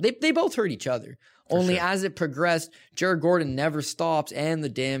hurt him. They both hurt each other. Only as it progressed, Jared Gordon never stops and the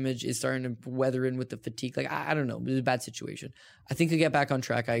damage is starting to weather in with the fatigue. Like, I don't know. It was a bad situation. I think he'll get back on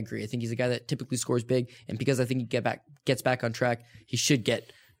track. I agree. I think he's a guy that typically scores big. And because I think he gets back on track, he should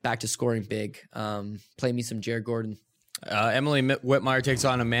get back to scoring big. Play me some Jared Gordon. Emily Whitmire takes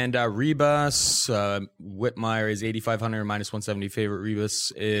on Amanda Ribas. Whitmire is 8,500 minus 170 favorite.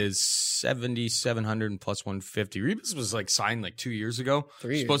 Ribas is 7,700 and plus 150. Ribas was signed 2 years ago.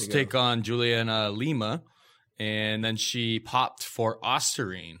 3 years supposed ago. to take on Juliana Lima, and then she popped for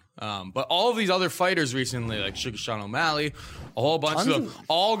Osterine. But all of these other fighters recently, like Sugar Sean O'Malley, a whole bunch of them,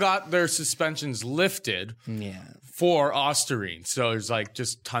 all got their suspensions lifted for Osterine. So there's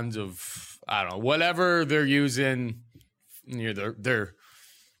just tons of, I don't know, whatever they're using.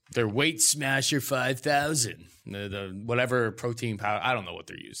 Their weight smasher 5,000, the whatever protein powder. I don't know what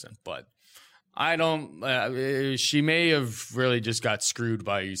they're using, but I don't. She may have really just got screwed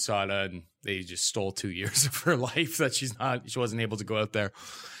by USADA, and they just stole 2 years of her life that she wasn't able to go out there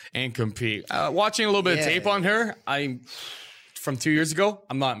and compete. Watching a little bit of tape on her, from 2 years ago,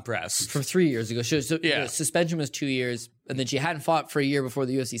 I'm not impressed. From 3 years ago. The suspension was 2 years, and then she hadn't fought for a year before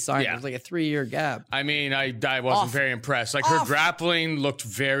the UFC signed. Yeah. It was like a 3-year gap. I mean, I wasn't very impressed. Her grappling looked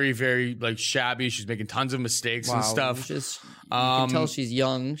very, very shabby. She's making tons of mistakes and stuff. You can tell she's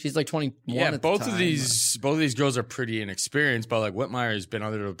young. She's 21 at the both time. of these girls are pretty inexperienced, but Whitmire has been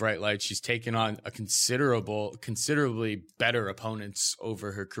under the bright light. She's taken on a considerably better opponents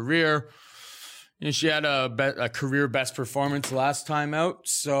over her career. She had a career best performance last time out,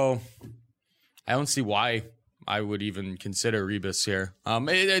 so I don't see why I would even consider Ribas here.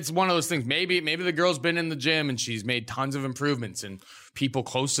 It's one of those things. Maybe the girl's been in the gym and she's made tons of improvements, and people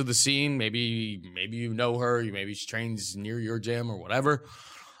close to the scene, maybe you know her, maybe she trains near your gym or whatever.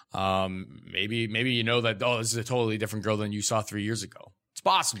 Maybe you know that, this is a totally different girl than you saw 3 years ago. It's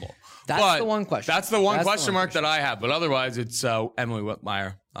possible. That's the one question. That's the one question mark that I have. But otherwise, it's Emily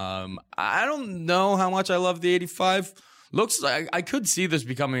Whitmire. I don't know how much I love the 85. Looks like I could see this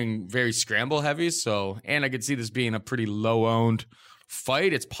becoming very scramble heavy. And I could see this being a pretty low owned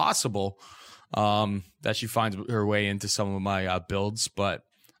fight. It's possible that she finds her way into some of my builds, but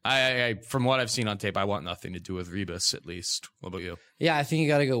I from what I've seen on tape, I want nothing to do with Ribas, at least. What about you? Yeah, I think you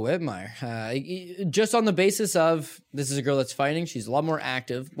got to go Whitmire. Just on the basis of this is a girl that's fighting. She's a lot more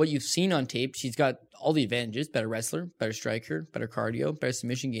active. What you've seen on tape, she's got all the advantages. Better wrestler, better striker, better cardio, better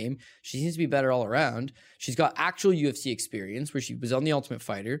submission game. She seems to be better all around. She's got actual UFC experience where she was on The Ultimate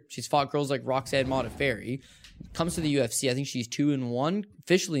Fighter. She's fought girls like Roxanne Modafferi. Comes to the UFC, I think she's 2-1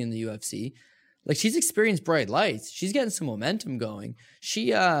 officially in the UFC. She's experienced bright lights. She's getting some momentum going.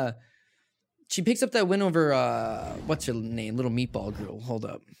 She picks up that win over what's her name? Little meatball girl. Hold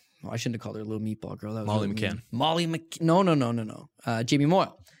up. Oh, I shouldn't have called her a little meatball girl. That was Molly really McCann. mean. Molly McCann. No. Jamie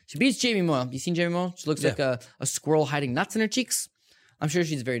Moyle. She beats Jamie Moyle. You seen Jamie Moyle? She looks like a squirrel hiding nuts in her cheeks. I'm sure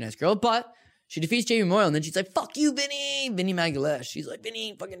she's a very nice girl, but she defeats Jamie Moyle, and then she's like, "Fuck you, Vinny Magalhaes." She's like,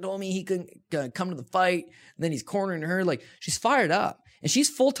 "Vinny fucking told me he couldn't come to the fight." And then he's cornering her. She's fired up. And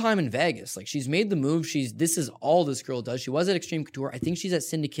she's full-time in Vegas. She's made the move. This is all this girl does. She was at Extreme Couture. I think she's at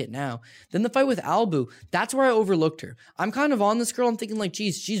Syndicate now. Then the fight with Albu, that's where I overlooked her. I'm kind of on this girl. I'm thinking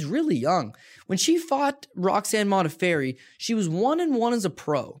geez, she's really young. When she fought Roxanne Modafferi, she was 1-1 as a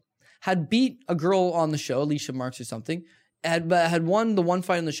pro. Had beat a girl on the show, Alicia Marks or something. Had won the one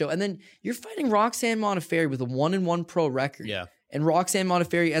fight on the show. And then you're fighting Roxanne Modafferi with a 1-1 pro record. Yeah. And Roxanne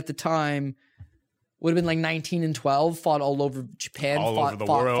Modafferi at the time would have been 19-12, fought all over Japan, over the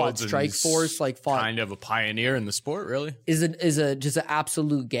world, fought Strikeforce, fought kind of a pioneer in the sport, really. Is just an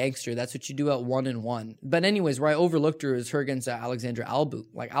absolute gangster. That's what you do at 1-1. But anyways, where I overlooked her is her against Alexandra Albu.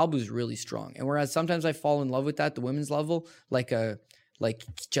 Albu's really strong, and whereas sometimes I fall in love with that, the women's level, like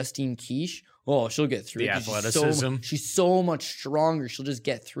Justine Quiche. Oh, she'll get through the it. athleticism. She's so much stronger. She'll just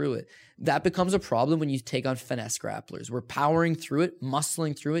get through it. That becomes a problem when you take on finesse grapplers. We're powering through it,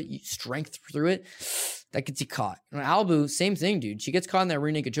 muscling through it, strength through it. That gets you caught. And Albu, same thing, dude. She gets caught in that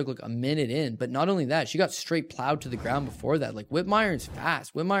rear naked choke a minute in. But not only that, she got straight plowed to the ground before that. Whitmire's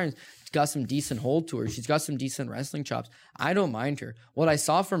fast. Whitmire's got some decent hold to her. She's got some decent wrestling chops. I don't mind her. What I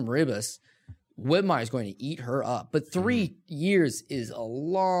saw from Ribas Whitmire is going to eat her up. But 3 years is a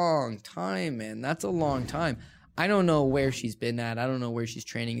long time, man. That's a long time. I don't know where she's been at. I don't know where she's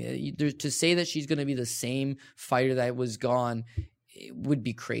training. To say that she's going to be the same fighter that was gone, it would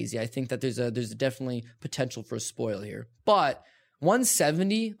be crazy. I think that there's definitely potential for a spoil here. But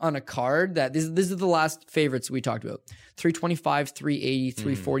 170 on a card that this is the last favorites we talked about. 325, 380,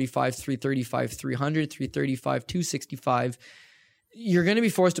 345, 335, 300, 335, 265. You're going to be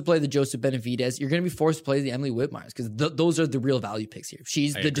forced to play the Joseph Benavidez. You're going to be forced to play the Emily Whitmires because those are the real value picks here.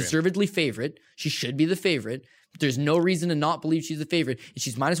 She's the deservedly favorite. She should be the favorite. There's no reason to not believe she's the favorite. And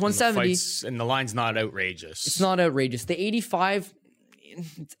she's minus 170. And the line's not outrageous. It's not outrageous. The 85,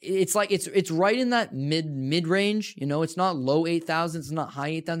 it's like it's right in that mid range. You know, it's not low 8,000. It's not high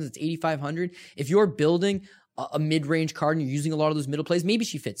 8,000. It's 8,500. If you're building a mid range card and you're using a lot of those middle plays, maybe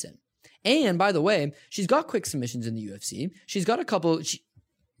she fits in. And by the way, she's got quick submissions in the UFC. She's got a couple.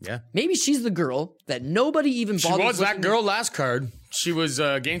 Maybe she's the girl that nobody even bothers. She was that girl last card. She was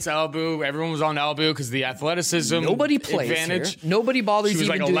against Albu. Everyone was on Albu because the athleticism. Nobody plays advantage. Her. Nobody bothers. She was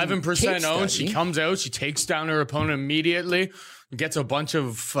even like 11% owned. She comes out. She takes down her opponent immediately. Gets a bunch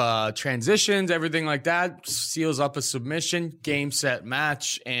of transitions, everything like that. Seals up a submission. Game, set,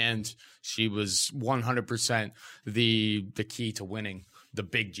 match. And she was 100% the key to winning the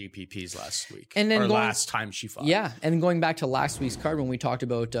big GPPs last week. And then last time she fought. Yeah. And going back to last week's card when we talked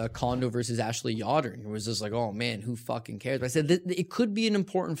about Kondo versus Ashley Yoder, it was just like, oh man, who fucking cares? But I said it could be an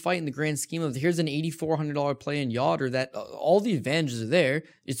important fight in the grand scheme of here's an $8,400 play in Yoder that all the advantages are there.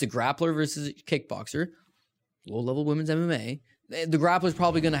 It's a grappler versus a kickboxer, low-level women's MMA. The grappler's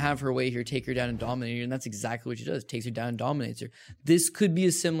probably going to have her way here, take her down and dominate her, and that's exactly what she does. Takes her down and dominates her. This could be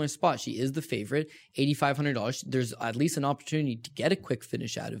a similar spot. She is the favorite, $8,500. There's at least an opportunity to get a quick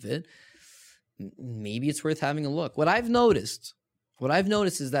finish out of it. Maybe it's worth having a look. What I've noticed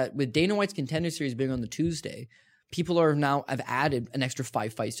is that with Dana White's Contender Series being on the Tuesday, people have added an extra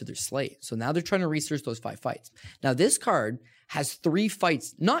 5 fights to their slate. So now they're trying to research those 5 fights. Now this card has 3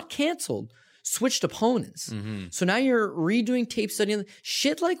 fights, not canceled, switched opponents. So now you're redoing tape study.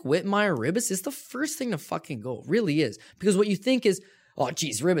 Shit like Whitmire Ribas is the first thing to fucking go. It really is. Because what you think is, oh,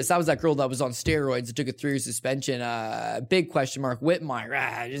 geez, Ribas, that was that girl that was on steroids that took a 3-year suspension. Big question mark.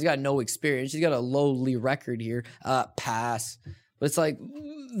 Whitmire, she's got no experience. She's got a lowly record here. Pass. But it's like,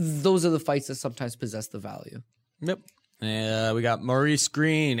 those are the fights that sometimes possess the value. Yep. We got Maurice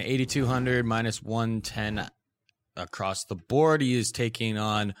Green, 8,200, minus 110 across the board. He is taking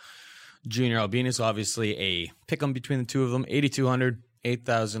on Junior Albinus, obviously a pick 'em between the two of them. 8,200,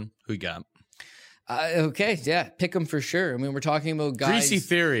 8,000. Who you got? Okay, yeah, pick 'em for sure. I mean, we're talking about guys. Greasy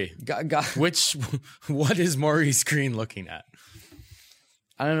Theory. What is Maurice Green looking at?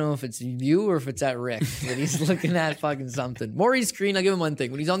 I don't know if it's you or if it's at Rick, but he's looking at fucking something. Maurice Green, I'll give him one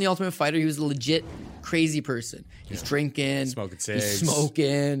thing. When he's on The Ultimate Fighter, he was a legit crazy person. He's drinking. Smoking cigs. He's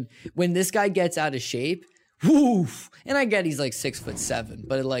smoking. When this guy gets out of shape, woof. And I get he's like 6'7",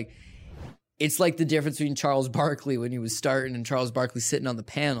 but it's like the difference between Charles Barkley when he was starting and Charles Barkley sitting on the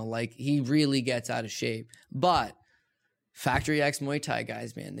panel. Like, he really gets out of shape. But Factory X Muay Thai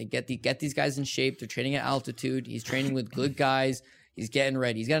guys, man, they get these guys in shape. They're training at altitude. He's training with good guys. He's getting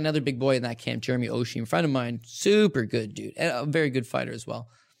ready. He's got another big boy in that camp, Jeremy Oshie, a friend of mine. Super good dude. And a very good fighter as well.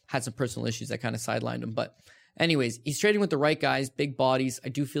 Had some personal issues that kind of sidelined him. But anyways, he's training with the right guys, big bodies. I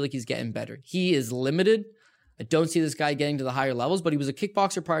do feel like he's getting better. He is limited. I don't see this guy getting to the higher levels, but he was a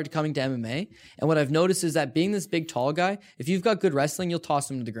kickboxer prior to coming to MMA. And what I've noticed is that being this big, tall guy, if you've got good wrestling, you'll toss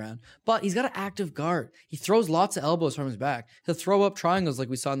him to the ground. But he's got an active guard. He throws lots of elbows from his back. He'll throw up triangles like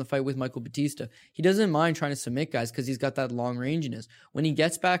we saw in the fight with Michael Batista. He doesn't mind trying to submit guys because he's got that long ranginess. When he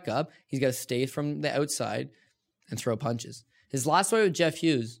gets back up, he's got to stay from the outside and throw punches. His last fight with Jeff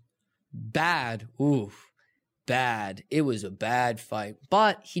Hughes, bad. Oof. Bad. It was a bad fight.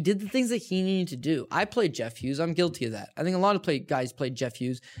 But he did the things that he needed to do. I played Jeff Hughes. I'm guilty of that. I think a lot of guys played Jeff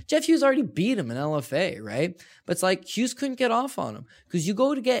Hughes. Jeff Hughes already beat him in LFA, right? But it's like Hughes couldn't get off on him. Because you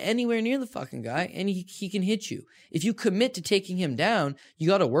go to get anywhere near the fucking guy and he can hit you. If you commit to taking him down, you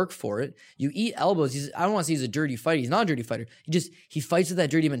got to work for it. You eat elbows. I don't want to say he's a dirty fighter. He's not a dirty fighter. He fights with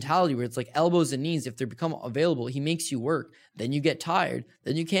that dirty mentality where it's like elbows and knees. If they become available, he makes you work. Then you get tired.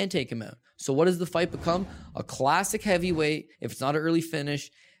 Then you can't take him out. So what does the fight become? A classic heavyweight. If it's not an early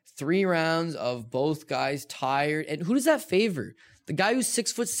finish, 3 rounds of both guys tired. And who does that favor? The guy who's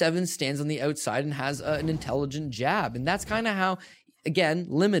 6'7" stands on the outside and has an intelligent jab. And that's kind of how, again,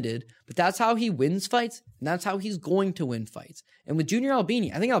 limited, but that's how he wins fights. And that's how he's going to win fights. And with Junior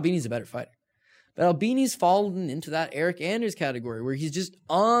Albini, I think Albini's a better fighter. But Albini's fallen into that Eric Anders category where he's just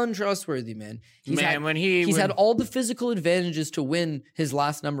untrustworthy, man. He's had all the physical advantages to win his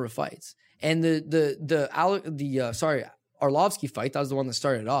last number of fights. And Arlovsky fight, that was the one that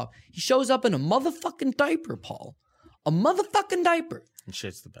started it off. He shows up in a motherfucking diaper, Paul. A motherfucking diaper. And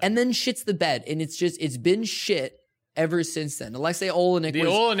shits the bed. And then shits the bed. And it's been shit ever since then. Alexei Olenek The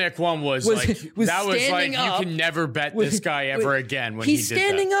Olenek one was like, that was like, up, you can never bet this guy ever again when he did that. He's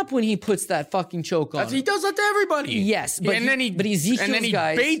standing up when he puts that fucking choke on. He does that to everybody. Yes, but Ezekiel's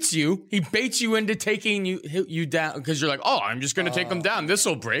guys, baits you. He baits you into taking you down because you're like, oh, I'm just going to take him down. This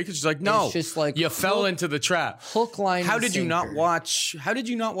will break. It's just like, no, it's just like you fell into the trap. Hook, line, How and did you not sinker. watch? How did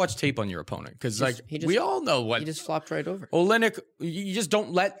you not watch tape on your opponent? Because we all know what he just flopped right over. Olenek. You just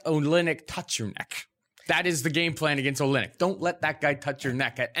don't let Olenek touch your neck. That is the game plan against Olenek. Don't let that guy touch your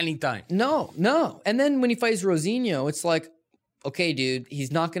neck at any time. No. And then when he fights Rosinho, it's like, okay, dude,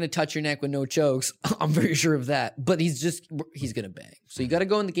 he's not going to touch your neck with no chokes. I'm very sure of that. But he's going to bang. So you got to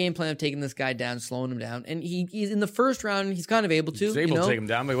go in the game plan of taking this guy down, slowing him down. And he's in the first round, he's kind of able to. He's able to take him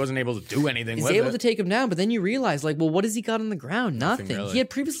down, but he wasn't able to do anything with it. He's able to take him down, but then you realize, like, well, what has he got on the ground? Nothing. Really. He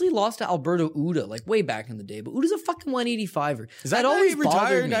had previously lost to Alberto Uda, like, way back in the day. But Uda's a fucking 185er. Is that always guy retired?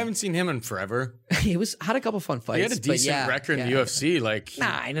 bothered me. I haven't seen him in forever. He had a couple fun fights. He had a decent record in the UFC. Like,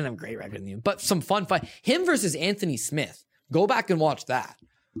 Nah, he didn't have a great record in the UFC, but some fun fight. Him versus Anthony Smith. Go back and watch that.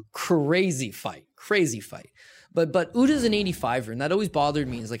 Crazy fight. But Uda's an 85er, and that always bothered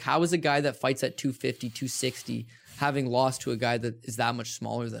me. Is like, how is a guy that fights at 250, 260 having lost to a guy that is that much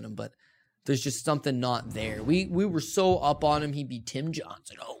smaller than him? But there's just something not there. We were so up on him. He beat Tim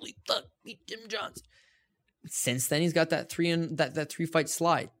Johnson. Holy fuck, beat Tim Johnson. Since then, he's got that three fight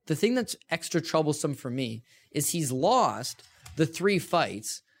slide. The thing that's extra troublesome for me is he's lost the 3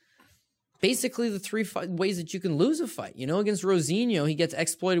 fights. Basically, the 3 ways that you can lose a fight. You know, against Rosinho, he gets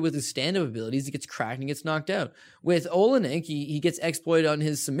exploited with his stand-up abilities. He gets cracked and gets knocked out. With Olenek, he gets exploited on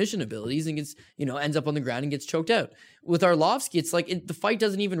his submission abilities and gets, ends up on the ground and gets choked out. With Arlovsky, it's like the fight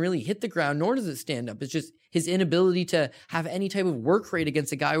doesn't even really hit the ground, nor does it stand up. It's just his inability to have any type of work rate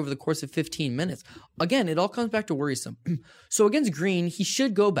against a guy over the course of 15 minutes. Again, it all comes back to worrisome. So against Green, he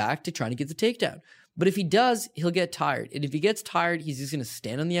should go back to trying to get the takedown. But if he does, he'll get tired. And if he gets tired, he's just going to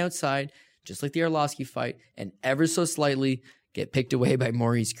stand on the outside, just like the Arlovsky fight, and ever so slightly get picked away by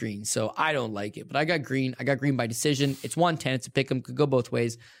Maurice Green. So I don't like it. But I got Green. I got Green by decision. It's 110. It's a pick 'em. Could go both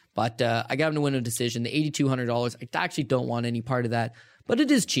ways. But I got him to win a decision. The $8,200. I actually don't want any part of that. But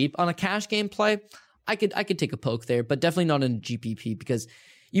it is cheap. On a cash game play, I could take a poke there, but definitely not in a GPP, because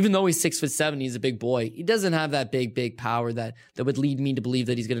even though he's 6'7", he's a big boy. He doesn't have that big power that would lead me to believe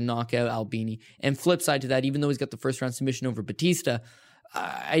that he's going to knock out Albini. And flip side to that, even though he's got the first round submission over Batista,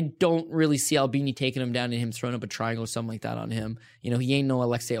 I don't really see Albini taking him down and him throwing up a triangle or something like that on him. He ain't no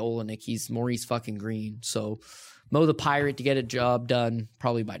Alexei Olenek. He's Maurice fucking Green. So Mo the Pirate to get a job done,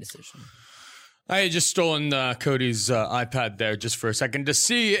 probably by decision. I had just stolen Cody's iPad there just for a second to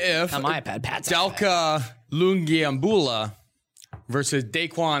see if Not my iPad, Pat's Delka Lungiambula versus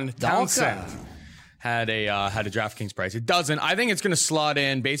Daquan Townsend had a DraftKings price. It doesn't. I think it's going to slot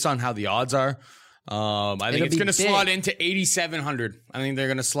in based on how the odds are. I think it's going to slot into 8,700. I think they're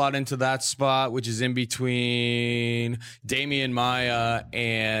going to slot into that spot, which is in between Damian Maia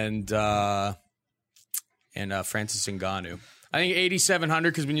and Francis Ngannou. I think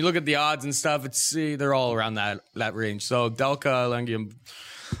 8,700, because when you look at the odds and stuff, they're all around that range. So Delka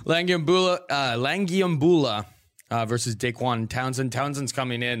Langiambula versus Daquan Townsend. Townsend's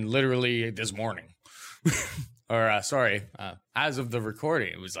coming in literally this morning. As of the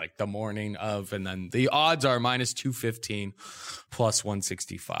recording, it was like the morning of, and then the odds are minus 215, plus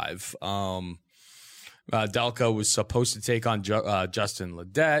 165. Delka was supposed to take on Justin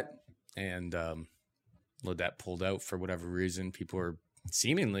Ledet, and Ledet pulled out for whatever reason. People were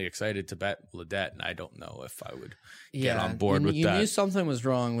seemingly excited to bet Ledet, and I don't know if I would get on board with that. You knew something was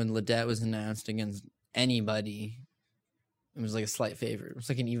wrong when Ledet was announced against anybody. It was like a slight favorite. It was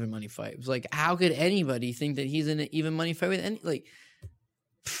like an even money fight. It was like, how could anybody think that he's in an even money fight with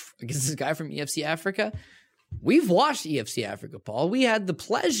against this guy from EFC Africa? We've watched EFC Africa, Paul. We had the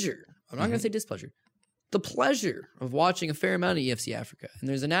pleasure, I'm not going to say displeasure, the pleasure of watching a fair amount of EFC Africa. And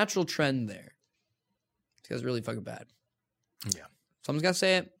there's a natural trend there. This guy's really fucking bad. Yeah. Someone's got to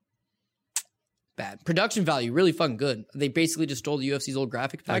say it. Bad. Production value, really fucking good. They basically just stole the UFC's old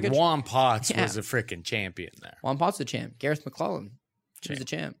graphic package. Like Juan Potts was a freaking champion there. Juan Potts the champ. Gareth McClellan. He was the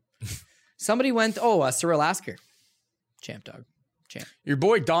champ. Somebody went, Cyril Asker. Champ, dog. Champ. Your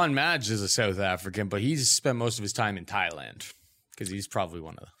boy Don Madge is a South African, but he's spent most of his time in Thailand because he's probably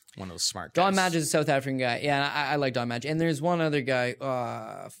one of those smart guys. Don Madge is a South African guy. Yeah, I like Don Madge. And there's one other guy,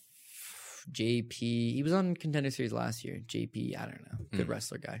 JP. He was on Contender Series last year. JP, I don't know. Good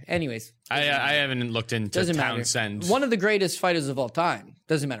wrestler guy. Anyways. I haven't looked into Doesn't Townsend. matter. One of the greatest fighters of all time.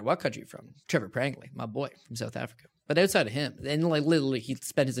 Doesn't matter what country you're from. Trevor Prangley, my boy from South Africa. But outside of him, and like literally, he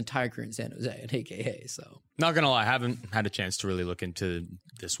spent his entire career in San Jose at AKA. So Not gonna lie, I haven't had a chance to really look into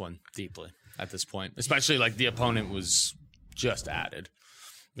this one deeply at this point. Especially like the opponent was just added.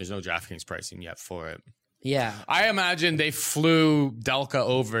 There's no DraftKings pricing yet for it. yeah, I imagine they flew Delka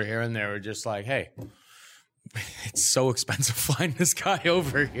over here and they were just like, hey, it's so expensive flying this guy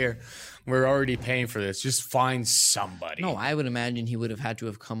over here. We're already paying for this. Just find somebody. no, I would imagine he would have had to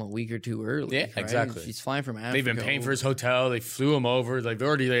have come a week or two early. Yeah, right? exactly. If he's flying from Africa. They've been paying for his hotel. They flew him over. They've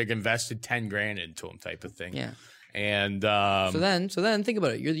already like invested $10,000 into him, type of thing. Yeah. And So then think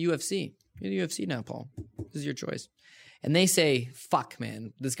about it. You're the UFC. You're the UFC now, Paul. This is your choice. And they say, fuck,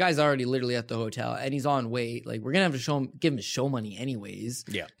 man, this guy's already literally at the hotel and he's on weight. Like, we're going to have to give him his show money anyways.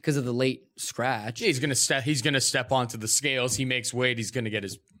 Yeah. Because of the late scratch. he's gonna step onto the scales. He makes weight. He's gonna get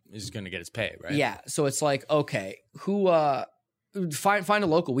his pay, right? Yeah. So it's like, okay, who, find a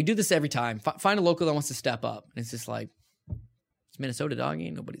local. We do this every time. Find a local that wants to step up. And it's just like, it's Minnesota, dog.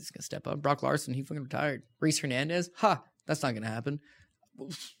 Ain't nobody's going to step up. Brock Larson, he fucking retired. Reese Hernandez, that's not going to happen.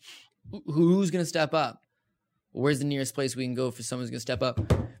 Who's going to step up? Where's the nearest place we can go for someone who's going to step up?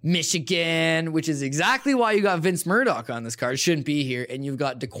 Michigan, which is exactly why you got Vince Murdoch on this card. Shouldn't be here. And you've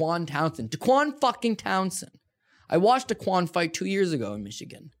got Daquan Townsend. Daquan fucking Townsend. I watched Daquan fight 2 years ago in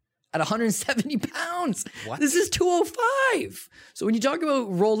Michigan at 170 pounds. What? This is 205. So when you talk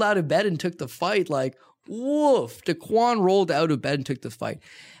about rolled out of bed and took the fight, like, woof, Daquan rolled out of bed and took the fight.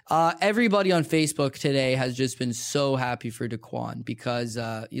 Everybody on Facebook today has just been so happy for Daquan because,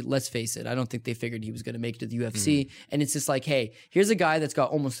 let's face it, I don't think they figured he was going to make it to the UFC. And it's just like, hey, here's a guy that's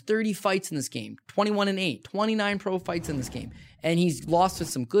got almost 30 fights in this game, 21-8, 29 pro fights in this game. And he's lost to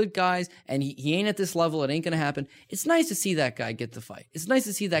some good guys, and he ain't at this level. It ain't going to happen. It's nice to see that guy get the fight. It's nice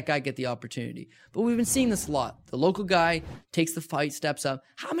to see that guy get the opportunity. But we've been seeing this a lot. The local guy takes the fight, steps up.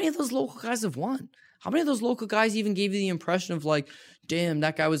 How many of those local guys have won? How many of those local guys even gave you the impression of like, damn,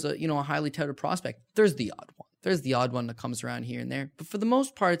 that guy was a highly touted prospect? There's the odd one. There's the odd one that comes around here and there. But for the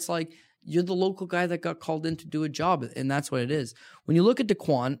most part, it's like you're the local guy that got called in to do a job, and that's what it is. When you look at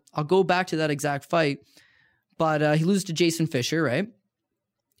Daquan, I'll go back to that exact fight, but he loses to Jason Fisher, right?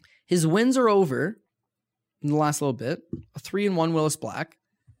 His wins are over in the last little bit. A 3-1 Willis Black.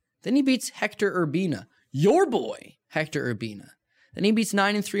 Then he beats Hector Urbina, your boy, Hector Urbina. Then he beats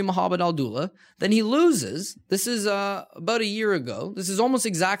 9-3 Muhammad Aldula. Then he loses. This is about a year ago. This is almost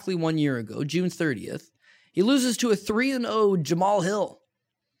exactly 1 year ago, June 30th. He loses to a 3-0 Jamal Hill.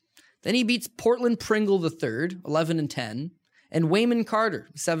 Then he beats Portland Pringle III, 11-10, and Wayman Carter,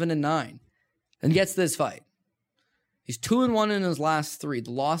 7-9, and gets this fight. He's 2-1 in his last three.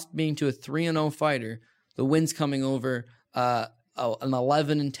 The loss being to a 3-0 fighter. The wins coming over an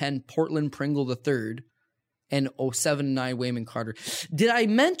 11-10 Portland Pringle III. And 7-9 Wayman Carter. Did I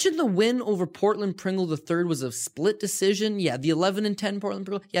mention the win over Portland Pringle III was a split decision? Yeah, the 11-10 Portland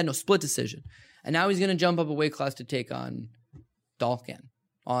Pringle. Yeah, no, split decision. And now he's going to jump up a weight class to take on Dalkan.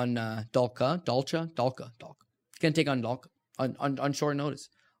 On Dalka. He's going to take on Dalka on short notice.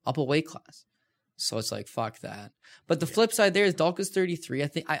 Up a weight class. So it's like, fuck that. But the flip side there is Dalka's 33.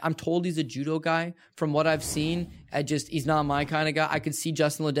 I'm told he's a judo guy. From what I've seen, he's not my kind of guy. I could see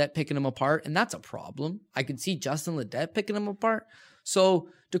Justin Ledet picking him apart, and that's a problem. I could see Justin Ledet picking him apart. So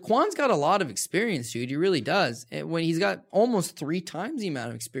Daquan's got a lot of experience, dude. He really does. And when he's got almost 3 times the amount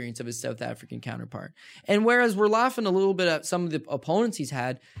of experience of his South African counterpart. And whereas we're laughing a little bit at some of the opponents he's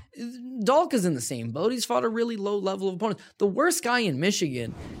had, Dalka's in the same boat. He's fought a really low level of opponents. The worst guy in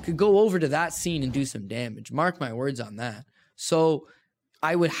Michigan could go over to that scene and do some damage. Mark my words on that. So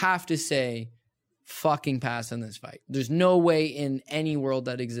I would have to say, fucking pass on this fight. There's no way in any world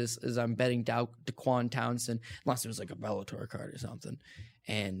that exists as I'm betting Daquan Townsend, unless it was like a Bellator card or something.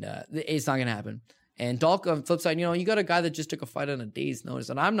 And it's not going to happen. And Dalka, on the flip side, you got a guy that just took a fight on a day's notice,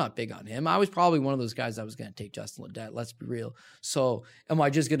 and I'm not big on him. I was probably one of those guys that was going to take Justin Ledet, let's be real. So am I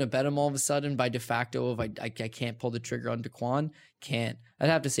just going to bet him all of a sudden by de facto if I can't pull the trigger on Daquan? Can't. I'd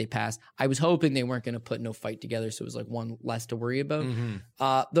have to say pass. I was hoping they weren't going to put no fight together, so it was like one less to worry about.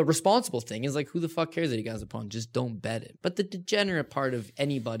 The responsible thing is like, who the fuck cares that he got his opponent? Just don't bet it. But the degenerate part of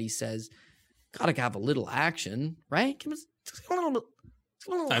anybody says, gotta have a little action, right? Give us a little bit.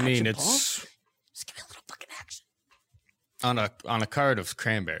 I mean, action, Paul. it's Just give me a little fucking action. on a card of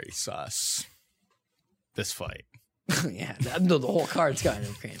cranberry sauce. This fight. Yeah, the whole card's kind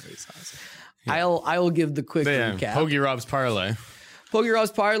of cranberry sauce. Yeah. I'll give the quick recap. Pogi Rob's parlay. Pogi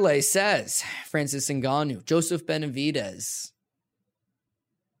Rob's parlay says Francis Ngannou, Joseph Benavidez,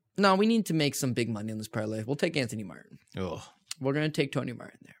 No, we need to make some big money on this parlay. We'll take Anthony Martin. Oh, We're going to take Tony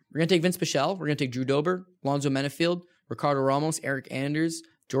Martin there. We're going to take Vince Pichel. We're going to take Drew Dober, Alonzo Menefield, Ricardo Ramos, Eric Anders,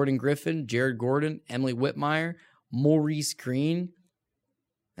 Jordan Griffin, Jared Gordon, Emily Whitmire, Maurice Green,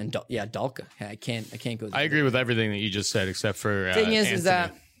 and Dalka. I can't go. I agree with everything that you just said, except for Thing is Anthony.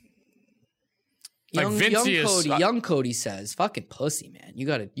 that Like young Cody says, "Fucking pussy, man. You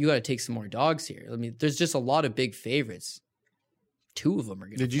gotta take some more dogs here." I mean, there's just a lot of big favorites. Two of them are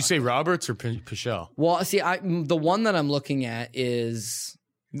going to. Did you say Roberts or Pichel? Well, see, the one that I'm looking at is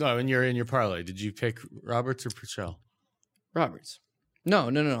No, in your parlay, did you pick Roberts or Pichel? Roberts. No.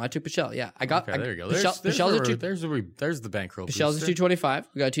 I took Pichel. Yeah, I got. Okay, there you go. Pichel's There's the bankroll. Pichel's booster. a 225.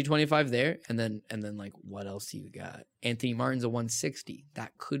 We got a 225 there, and then like what else do you got? Anthony Martin's a 160.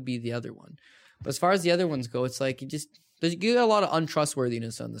 That could be the other one. But as far as the other ones go, it's like you get a lot of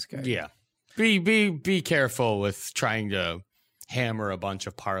untrustworthiness on this guy. Yeah. Be careful with trying to hammer a bunch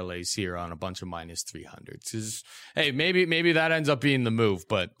of parlays here on a bunch of minus 300s. Hey, maybe that ends up being the move,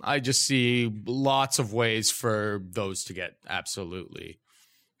 but I just see lots of ways for those to get absolutely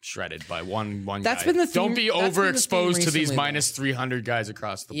shredded by one That's guy. been the theme. Don't be That's been the overexposed theme to these recently, minus 300 guys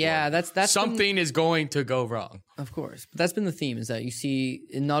across the board. Yeah, that's something is going to go wrong. Of course. But that's been the theme, is that you see,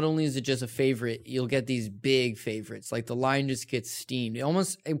 not only is it just a favorite, you'll get these big favorites. Like the line just gets steamed.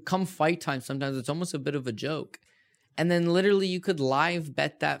 Come fight time, sometimes it's almost a bit of a joke. And then literally you could live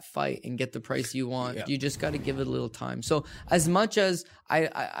bet that fight and get the price you want. Yeah. You just got to give it a little time. So as much as I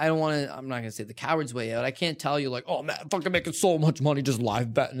don't want to, I'm not going to say the coward's way out. I can't tell you like, oh man, I'm fucking making so much money just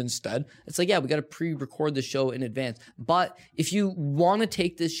live betting instead. It's like, yeah, we got to pre-record the show in advance. But if you want to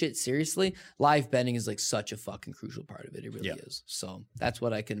take this shit seriously, live betting is like such a fucking crucial part of it. It really is. So that's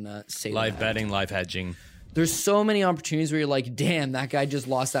what I can say. Live betting, live hedging. There's so many opportunities where you're like, damn, that guy just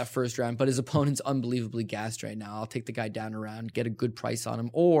lost that first round, but his opponent's unbelievably gassed right now. I'll take the guy down a round, get a good price on him.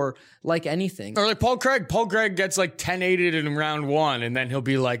 Or like anything. Or like Paul Craig. Paul Craig gets like 10-8'd in round one, and then he'll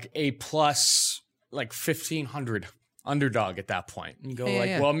be like a plus like 1,500 underdog at that point. And you go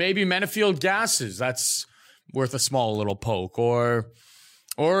well, maybe Menefield gasses. That's worth a small little poke. Or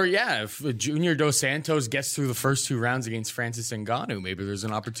if Junior Dos Santos gets through the first two rounds against Francis Ngannou, maybe there's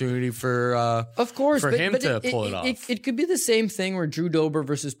an opportunity for of course, for him to pull it off. It could be the same thing where Drew Dober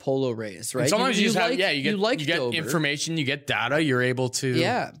versus Polo Reyes, right? And sometimes you get Dober. information, you get data, you're able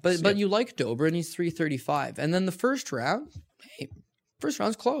to but you like Dober and he's 335, and then the first round. First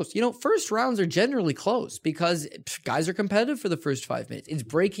round's close. First rounds are generally close because guys are competitive for the first 5 minutes. It's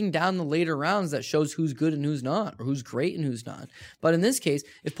breaking down the later rounds that shows who's good and who's not, or who's great and who's not. But in this case,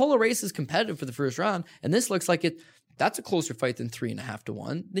 if Polo Reyes is competitive for the first round, and this looks like that's a closer fight than 3.5 to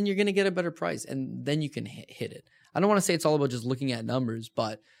 1, then you're going to get a better price, and then you can hit it. I don't want to say it's all about just looking at numbers,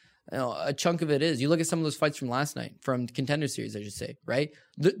 but a chunk of it is. You look at some of those fights from last night, from Contender Series, I should say, right?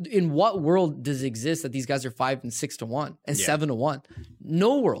 In what world does it exist that these guys are 5 and 6 to 1 and 7 to 1?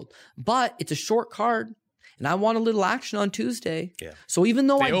 No world. But it's a short card, and I want a little action on Tuesday. Yeah. So even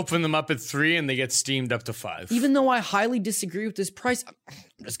though they open them up at 3 and they get steamed up to 5. Even though I highly disagree with this price,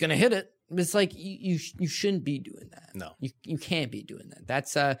 I'm just gonna hit it. It's like you shouldn't be doing that. No, you can't be doing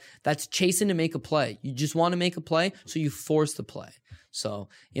that. That's chasing to make a play. You just want to make a play, so you force the play. So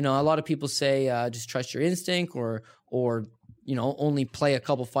a lot of people say just trust your instinct or only play a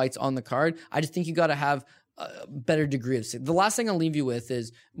couple fights on the card. I just think you got to have a better degree of. The last thing I'll leave you with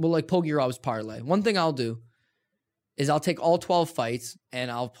is like Pogi Rob's parlay. One thing I'll do is I'll take all 12 fights and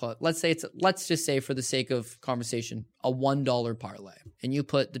I'll put, let's just say for the sake of conversation, a $1 parlay. And you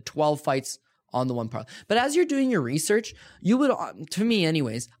put the 12 fights on the one parlay. But as you're doing your research, you would, to me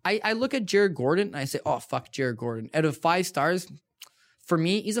anyways, I look at Jared Gordon and I say, oh, fuck Jared Gordon. Out of 5 stars, for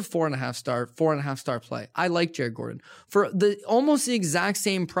me, he's a 4.5 star play. I like Jared Gordon. For almost the exact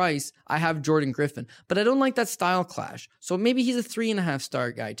same price, I have Jordan Griffin, but I don't like that style clash. So maybe he's a 3.5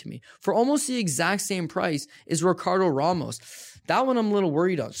 star guy to me. For almost the exact same price is Ricardo Ramos. That one I'm a little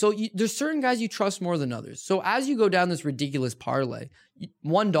worried on. So there's certain guys you trust more than others. So as you go down this ridiculous parlay,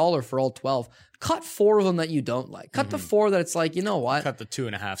 $1 for all 12, cut 4 of them that you don't like. Cut the 4 that it's like, you know what? Cut the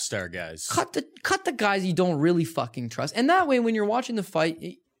 2.5 star guys. Cut the guys you don't really fucking trust. And that way, when you're watching the fight,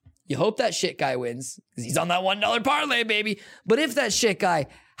 you hope that shit guy wins because he's on that $1 parlay, baby. But if that shit guy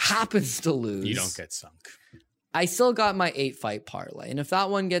happens to lose, you don't get sunk. I still got my 8-fight parlay. And if that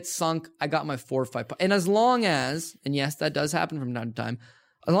one gets sunk, I got my 4-fight parlay. And as long as, and yes, that does happen from time to time,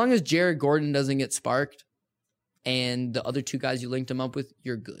 as long as Jared Gordon doesn't get sparked and the other 2 guys you linked him up with,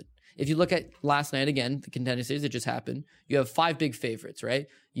 you're good. If you look at last night, again, the Contender Series that just happened, you have 5 big favorites, right?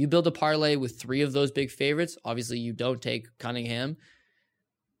 You build a parlay with 3 of those big favorites. Obviously, you don't take Cunningham.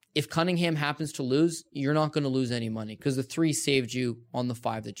 if Cunningham happens to lose, you're not going to lose any money because the 3 saved you on the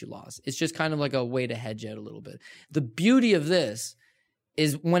 5 that you lost. It's just kind of like a way to hedge out a little bit. The beauty of this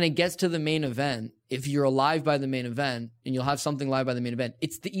is when it gets to the main event, if you're alive by the main event and you'll have something live by the main event,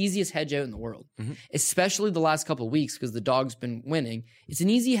 it's the easiest hedge out in the world, especially the last couple of weeks because the dog's been winning. It's an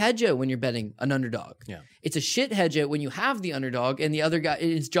easy hedge out when you're betting an underdog. Yeah. It's a shit hedge out when you have the underdog and the other guy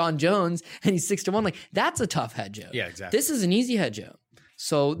is John Jones and he's 6-1. Like that's a tough hedge out. Yeah, exactly. This is an easy hedge out.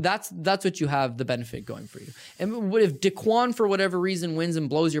 So that's what you have the benefit going for you. And if Daquan for whatever reason wins and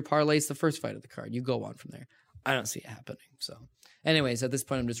blows your parlay, it's the first fight of the card. You go on from there. I don't see it happening. So anyways, at this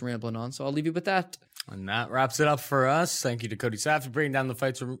point, I'm just rambling on. So I'll leave you with that. And that wraps it up for us. Thank you to Cody Saff for bringing down the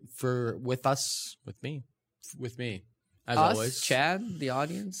fights with me, as always. Chad, the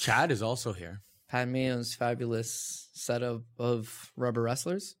audience. Chad is also here. Pat Mayo's fabulous setup of rubber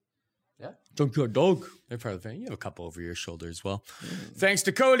wrestlers. Yeah. Dog. They're part of the fan. You have a couple over your shoulder as well. Thanks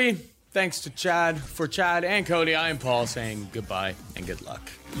to Cody. Thanks to Chad. For Chad and Cody, I am Paul saying goodbye and good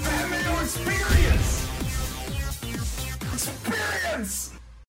luck. Pat Mayo Experience! Experience!